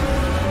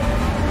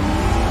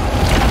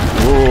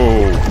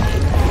 Whoa.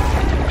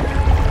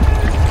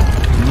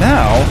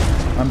 Now,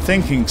 I'm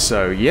thinking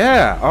so.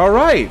 Yeah,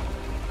 alright.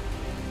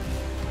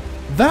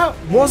 That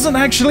wasn't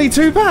actually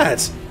too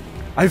bad.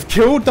 I've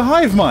killed the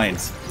hive mind.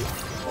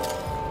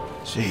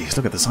 Jeez,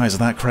 look at the size of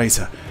that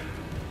crater.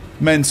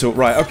 Mental.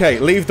 Right, okay,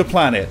 leave the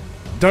planet.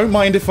 Don't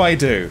mind if I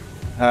do.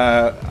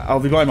 I'll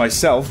be by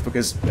myself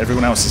because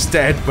everyone else is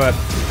dead, but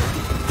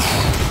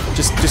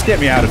just get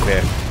me out of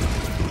here.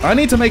 I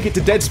need to make it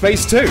to Dead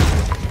Space 2.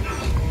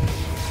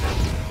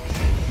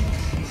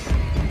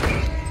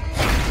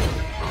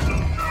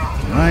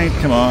 Right,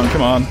 come on,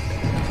 come on.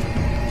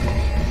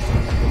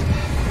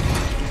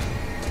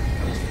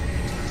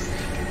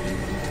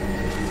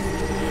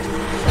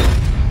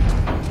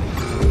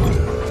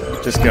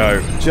 Just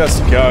go.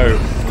 Just go.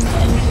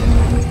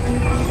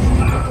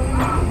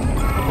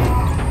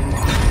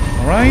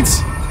 Alright.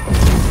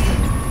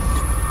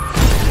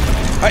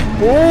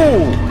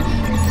 Whoa!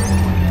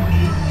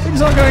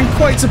 Things aren't going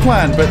quite to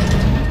plan, but...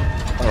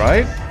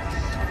 Alright.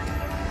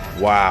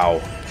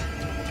 Wow.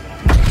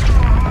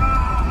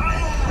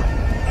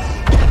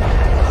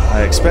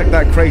 I expect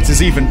that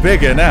crater's even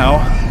bigger now.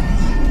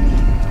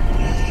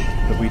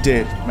 But we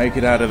did make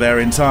it out of there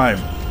in time.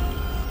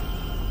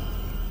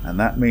 And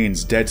that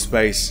means Dead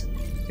Space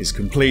is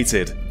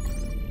completed.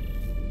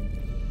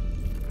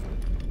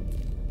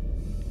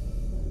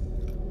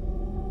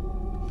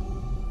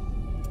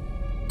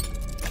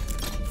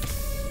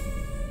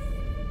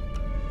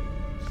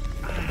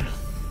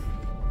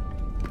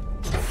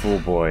 Oh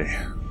boy.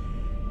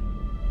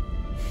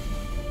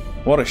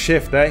 What a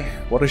shift, eh?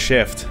 What a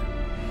shift.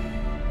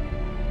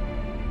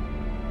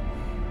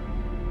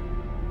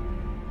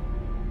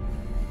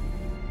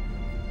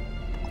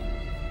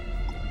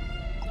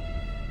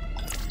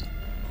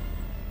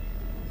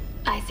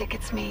 Isaac,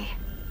 it's me.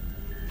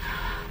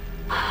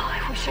 Oh,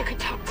 I wish I could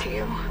talk to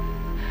you.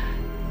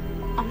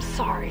 I'm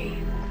sorry.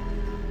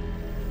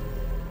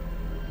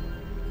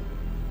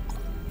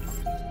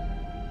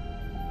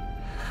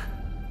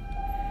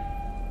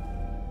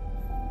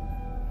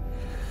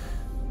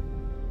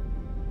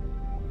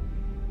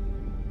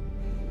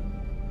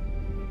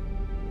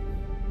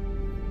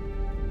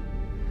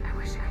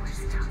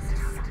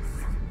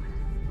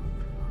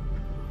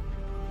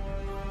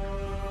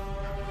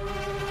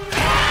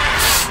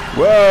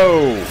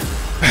 Whoa!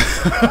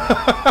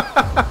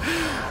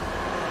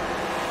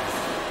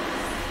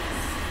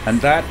 And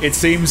that, it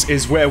seems,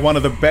 is where one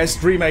of the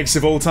best remakes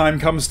of all time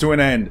comes to an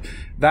end.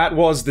 That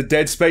was the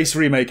Dead Space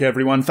remake,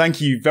 everyone. Thank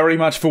you very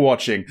much for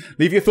watching.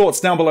 Leave your thoughts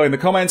down below in the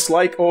comments,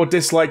 like or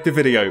dislike the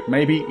video,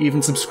 maybe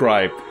even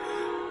subscribe.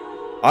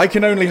 I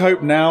can only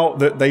hope now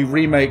that they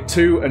remake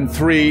 2 and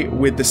 3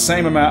 with the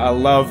same amount of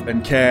love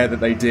and care that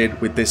they did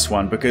with this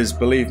one, because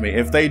believe me,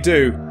 if they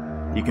do,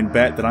 you can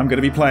bet that I'm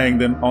going to be playing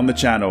them on the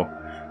channel.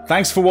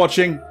 Thanks for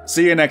watching.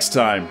 See you next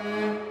time.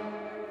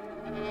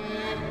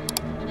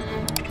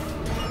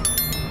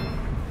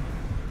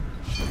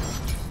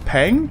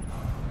 Peng?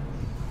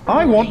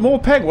 I want more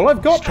Peng. Well,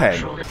 I've got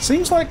Peng.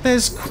 Seems like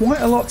there's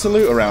quite a lot to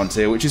loot around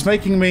here, which is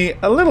making me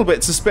a little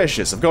bit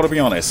suspicious, I've got to be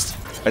honest.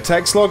 A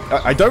text log?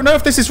 I don't know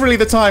if this is really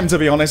the time, to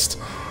be honest.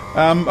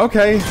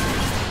 Okay.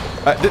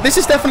 This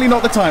is definitely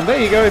not the time.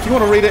 There you go. If you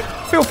want to read it,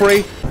 feel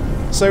free.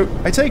 So,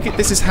 I take it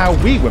this is how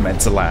we were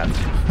meant to land.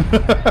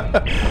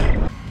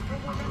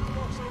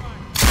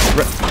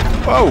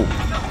 Whoa!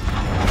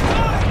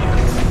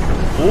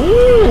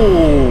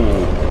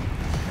 Ooh!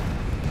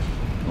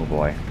 Oh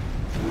boy.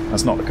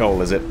 That's not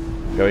Nicole, is it?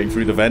 Going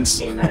through the vents?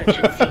 You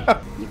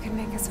can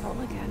make us whole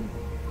again.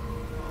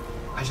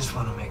 I just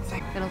want to make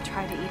things. It'll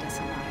try to eat us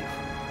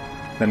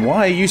alive. Then why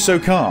are you so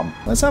calm?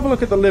 Let's have a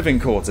look at the living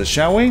quarters,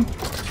 shall we?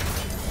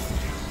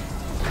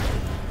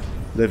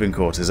 Living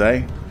quarters,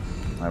 eh?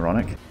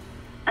 Ironic.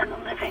 And the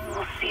living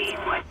will see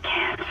what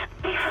can't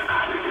be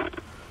forgotten.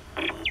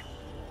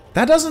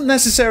 That doesn't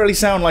necessarily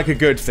sound like a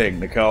good thing,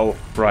 Nicole.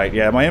 Right,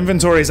 yeah, my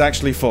inventory is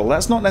actually full.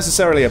 That's not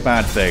necessarily a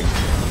bad thing.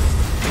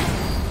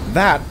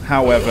 That,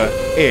 however,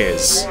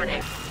 is...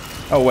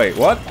 Oh, wait,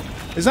 what?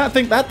 Is that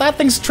thing... That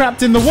thing's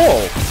trapped in the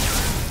wall!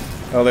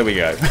 Oh, there we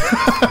go.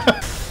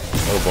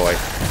 Oh, boy.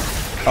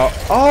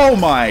 Oh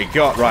my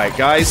god, right,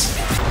 guys.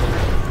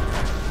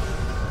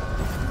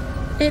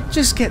 It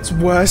just gets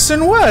worse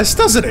and worse,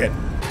 doesn't it?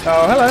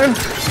 Oh, hello.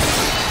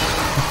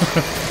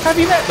 Have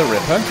you met the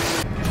Ripper?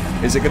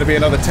 Is it going to be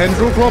another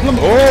tendril problem?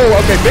 Oh,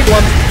 okay, big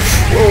one.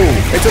 Whoa,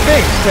 it's a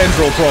big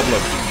tendril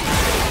problem.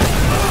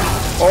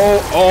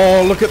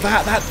 Oh, look at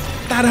that.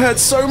 That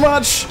hurts so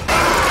much.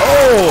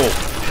 Oh,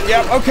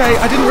 yeah, okay.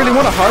 I didn't really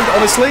want a hug,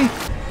 honestly.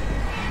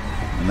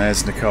 And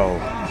there's Nicole.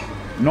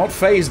 Not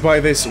fazed by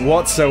this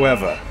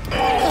whatsoever.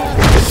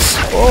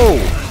 Oh.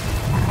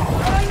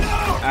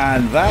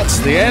 And that's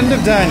the end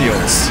of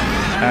Daniels.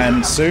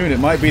 And soon it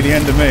might be the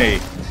end of me.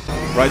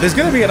 Right, there's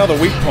going to be another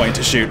weak point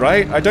to shoot,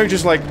 right? I don't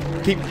just, like,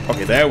 keep...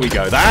 Okay, there we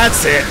go.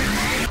 That's it!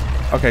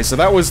 Okay, so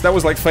that was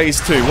like phase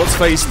 2. What's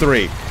phase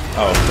 3?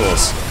 Oh, of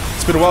course.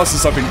 It's been a while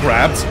since I've been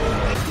grabbed.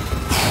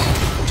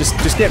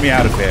 Just get me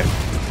out of here.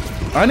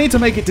 I need to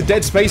make it to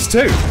Dead Space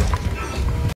 2.